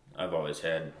I've always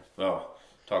had,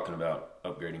 talking about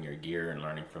upgrading your gear and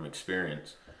learning from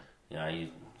experience. I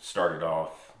started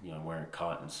off wearing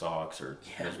cotton socks or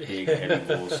those big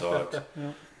heavy wool socks.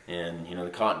 Yeah. And the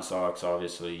cotton socks,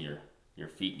 obviously your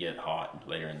feet get hot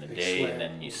later in the day, and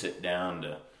then you sit down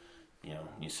to,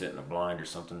 you sit in a blind or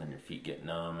something, and your feet get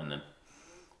numb, and then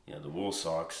the wool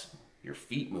socks, your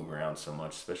feet move around so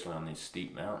much, especially on these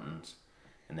steep mountains,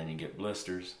 and then you get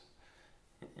blisters.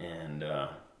 And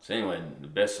so anyway, the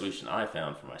best solution I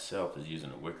found for myself is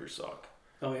using a wicker sock.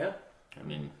 Oh yeah. I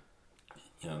mean,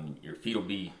 your feet will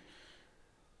be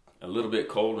a little bit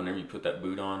cold whenever you put that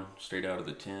boot on straight out of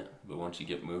the tent, but once you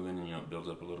get moving, it builds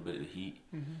up a little bit of heat,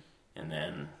 and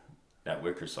then that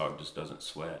wicker sock just doesn't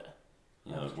sweat.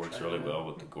 It works really well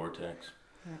with the Gore-Tex.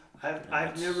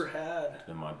 I've never had. It's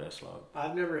been my best luck.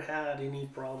 I've never had any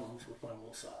problems with my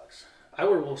wool socks. I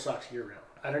wear wool socks year round.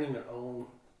 I don't even own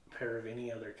a pair of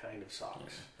any other kind of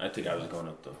socks. I think I was going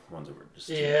with the ones that were just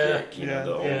too Yeah. thick,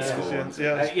 the old school ones.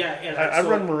 And I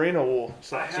run merino wool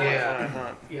socks when I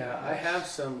hunt. Yeah, I have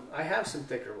some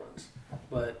thicker ones,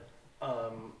 but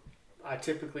I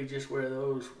typically just wear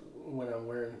those when I'm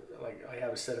wearing, like, I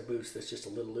have a set of boots that's just a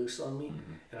little loose on me,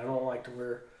 and I don't like to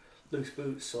wear loose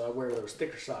boots, so I wear those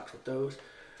thicker socks with those.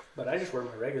 But I just wear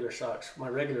my regular socks, my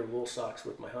regular wool socks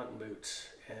with my hunting boots,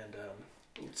 and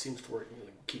it seems to work,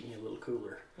 keep me a little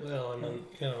cooler. Well, and then,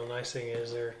 the nice thing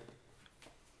is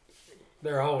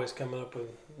they're always coming up with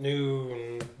new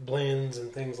and blends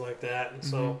and things like that, and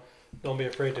so don't be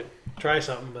afraid to try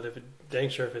something. But if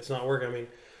it's not working, I mean,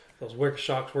 those wicker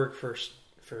socks work for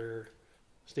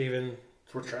Steven.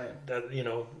 We're trying. That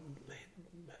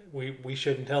we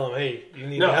shouldn't tell him, hey, you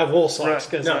need to have wool socks,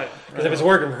 because if it's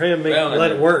working for him,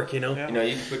 let it work. You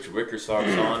can put your wicker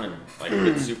socks on, and like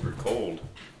if it's super cold,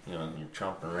 and you're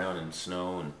tromping around in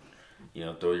snow, and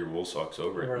throw your wool socks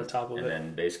over the top of it, and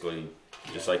then basically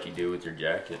just like you do with your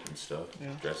jacket and stuff,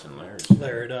 dress in layers.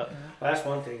 Layer it up. Well, that's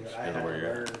one thing that I had to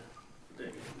learn.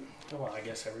 Well, I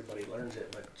guess everybody learns it,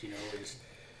 but is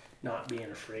not being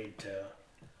afraid to,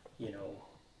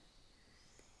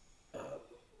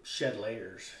 shed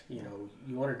layers. You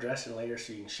want to dress in layers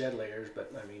so you can shed layers,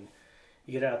 but I mean,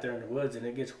 you get out there in the woods and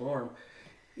it gets warm.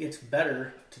 It's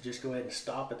better to just go ahead and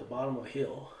stop at the bottom of a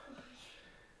hill,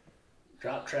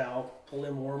 drop trowel, pull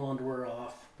them warm underwear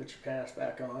off, put your pants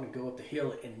back on, and go up the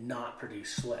hill and not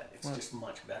produce sweat. It's just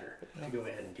much better to go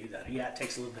ahead and do that. Yeah, it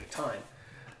takes a little bit of time,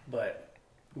 but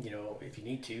if you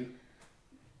need to,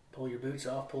 pull your boots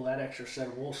off, pull that extra set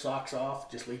of wool socks off,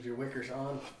 just leave your wickers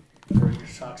on, throw your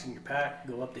socks in your pack,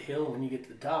 go up the hill, and when you get to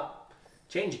the top,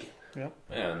 change again. Yeah,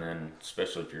 and then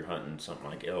especially if you're hunting something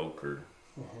like elk or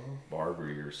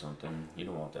Barbary or something, you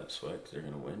don't want that sweat because they're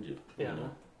going to wind you. Yeah. I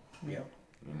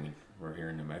mean, we're here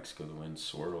in New Mexico, the wind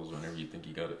swirls whenever you think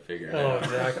you got it figured Oh, out.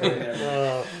 exactly.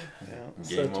 Game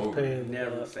Such a over. pain.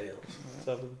 Never fails.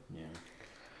 Yeah.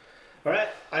 All right,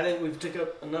 I think we've took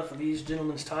up enough of these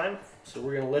gentlemen's time, so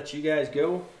we're going to let you guys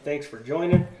go. Thanks for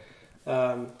joining.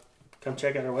 Come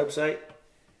check out our website.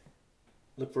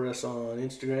 Look for us on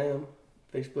Instagram,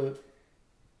 Facebook,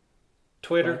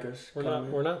 Twitter. Like us,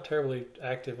 We're not terribly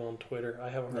active on Twitter. I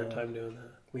have a hard time doing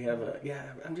that. We have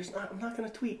I'm not going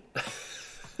to tweet.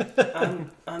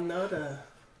 I'm not a.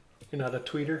 You're not a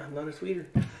tweeter? I'm not a tweeter.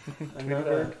 I'm not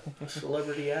a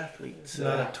celebrity athlete. So.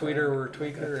 Not a tweeter or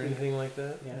tweaker or anything like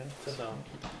that? Yeah. So.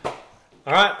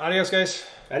 All right. Adios, guys.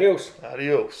 Adios.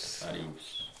 Adios.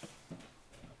 Adios.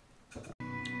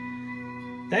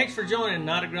 Thanks for joining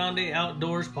Nata Grande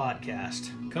Outdoors Podcast.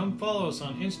 Come follow us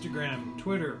on Instagram,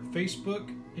 Twitter, Facebook,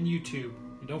 and YouTube.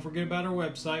 And don't forget about our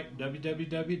website,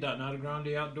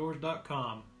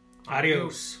 www.natagrandeoutdoors.com.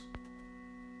 Adios.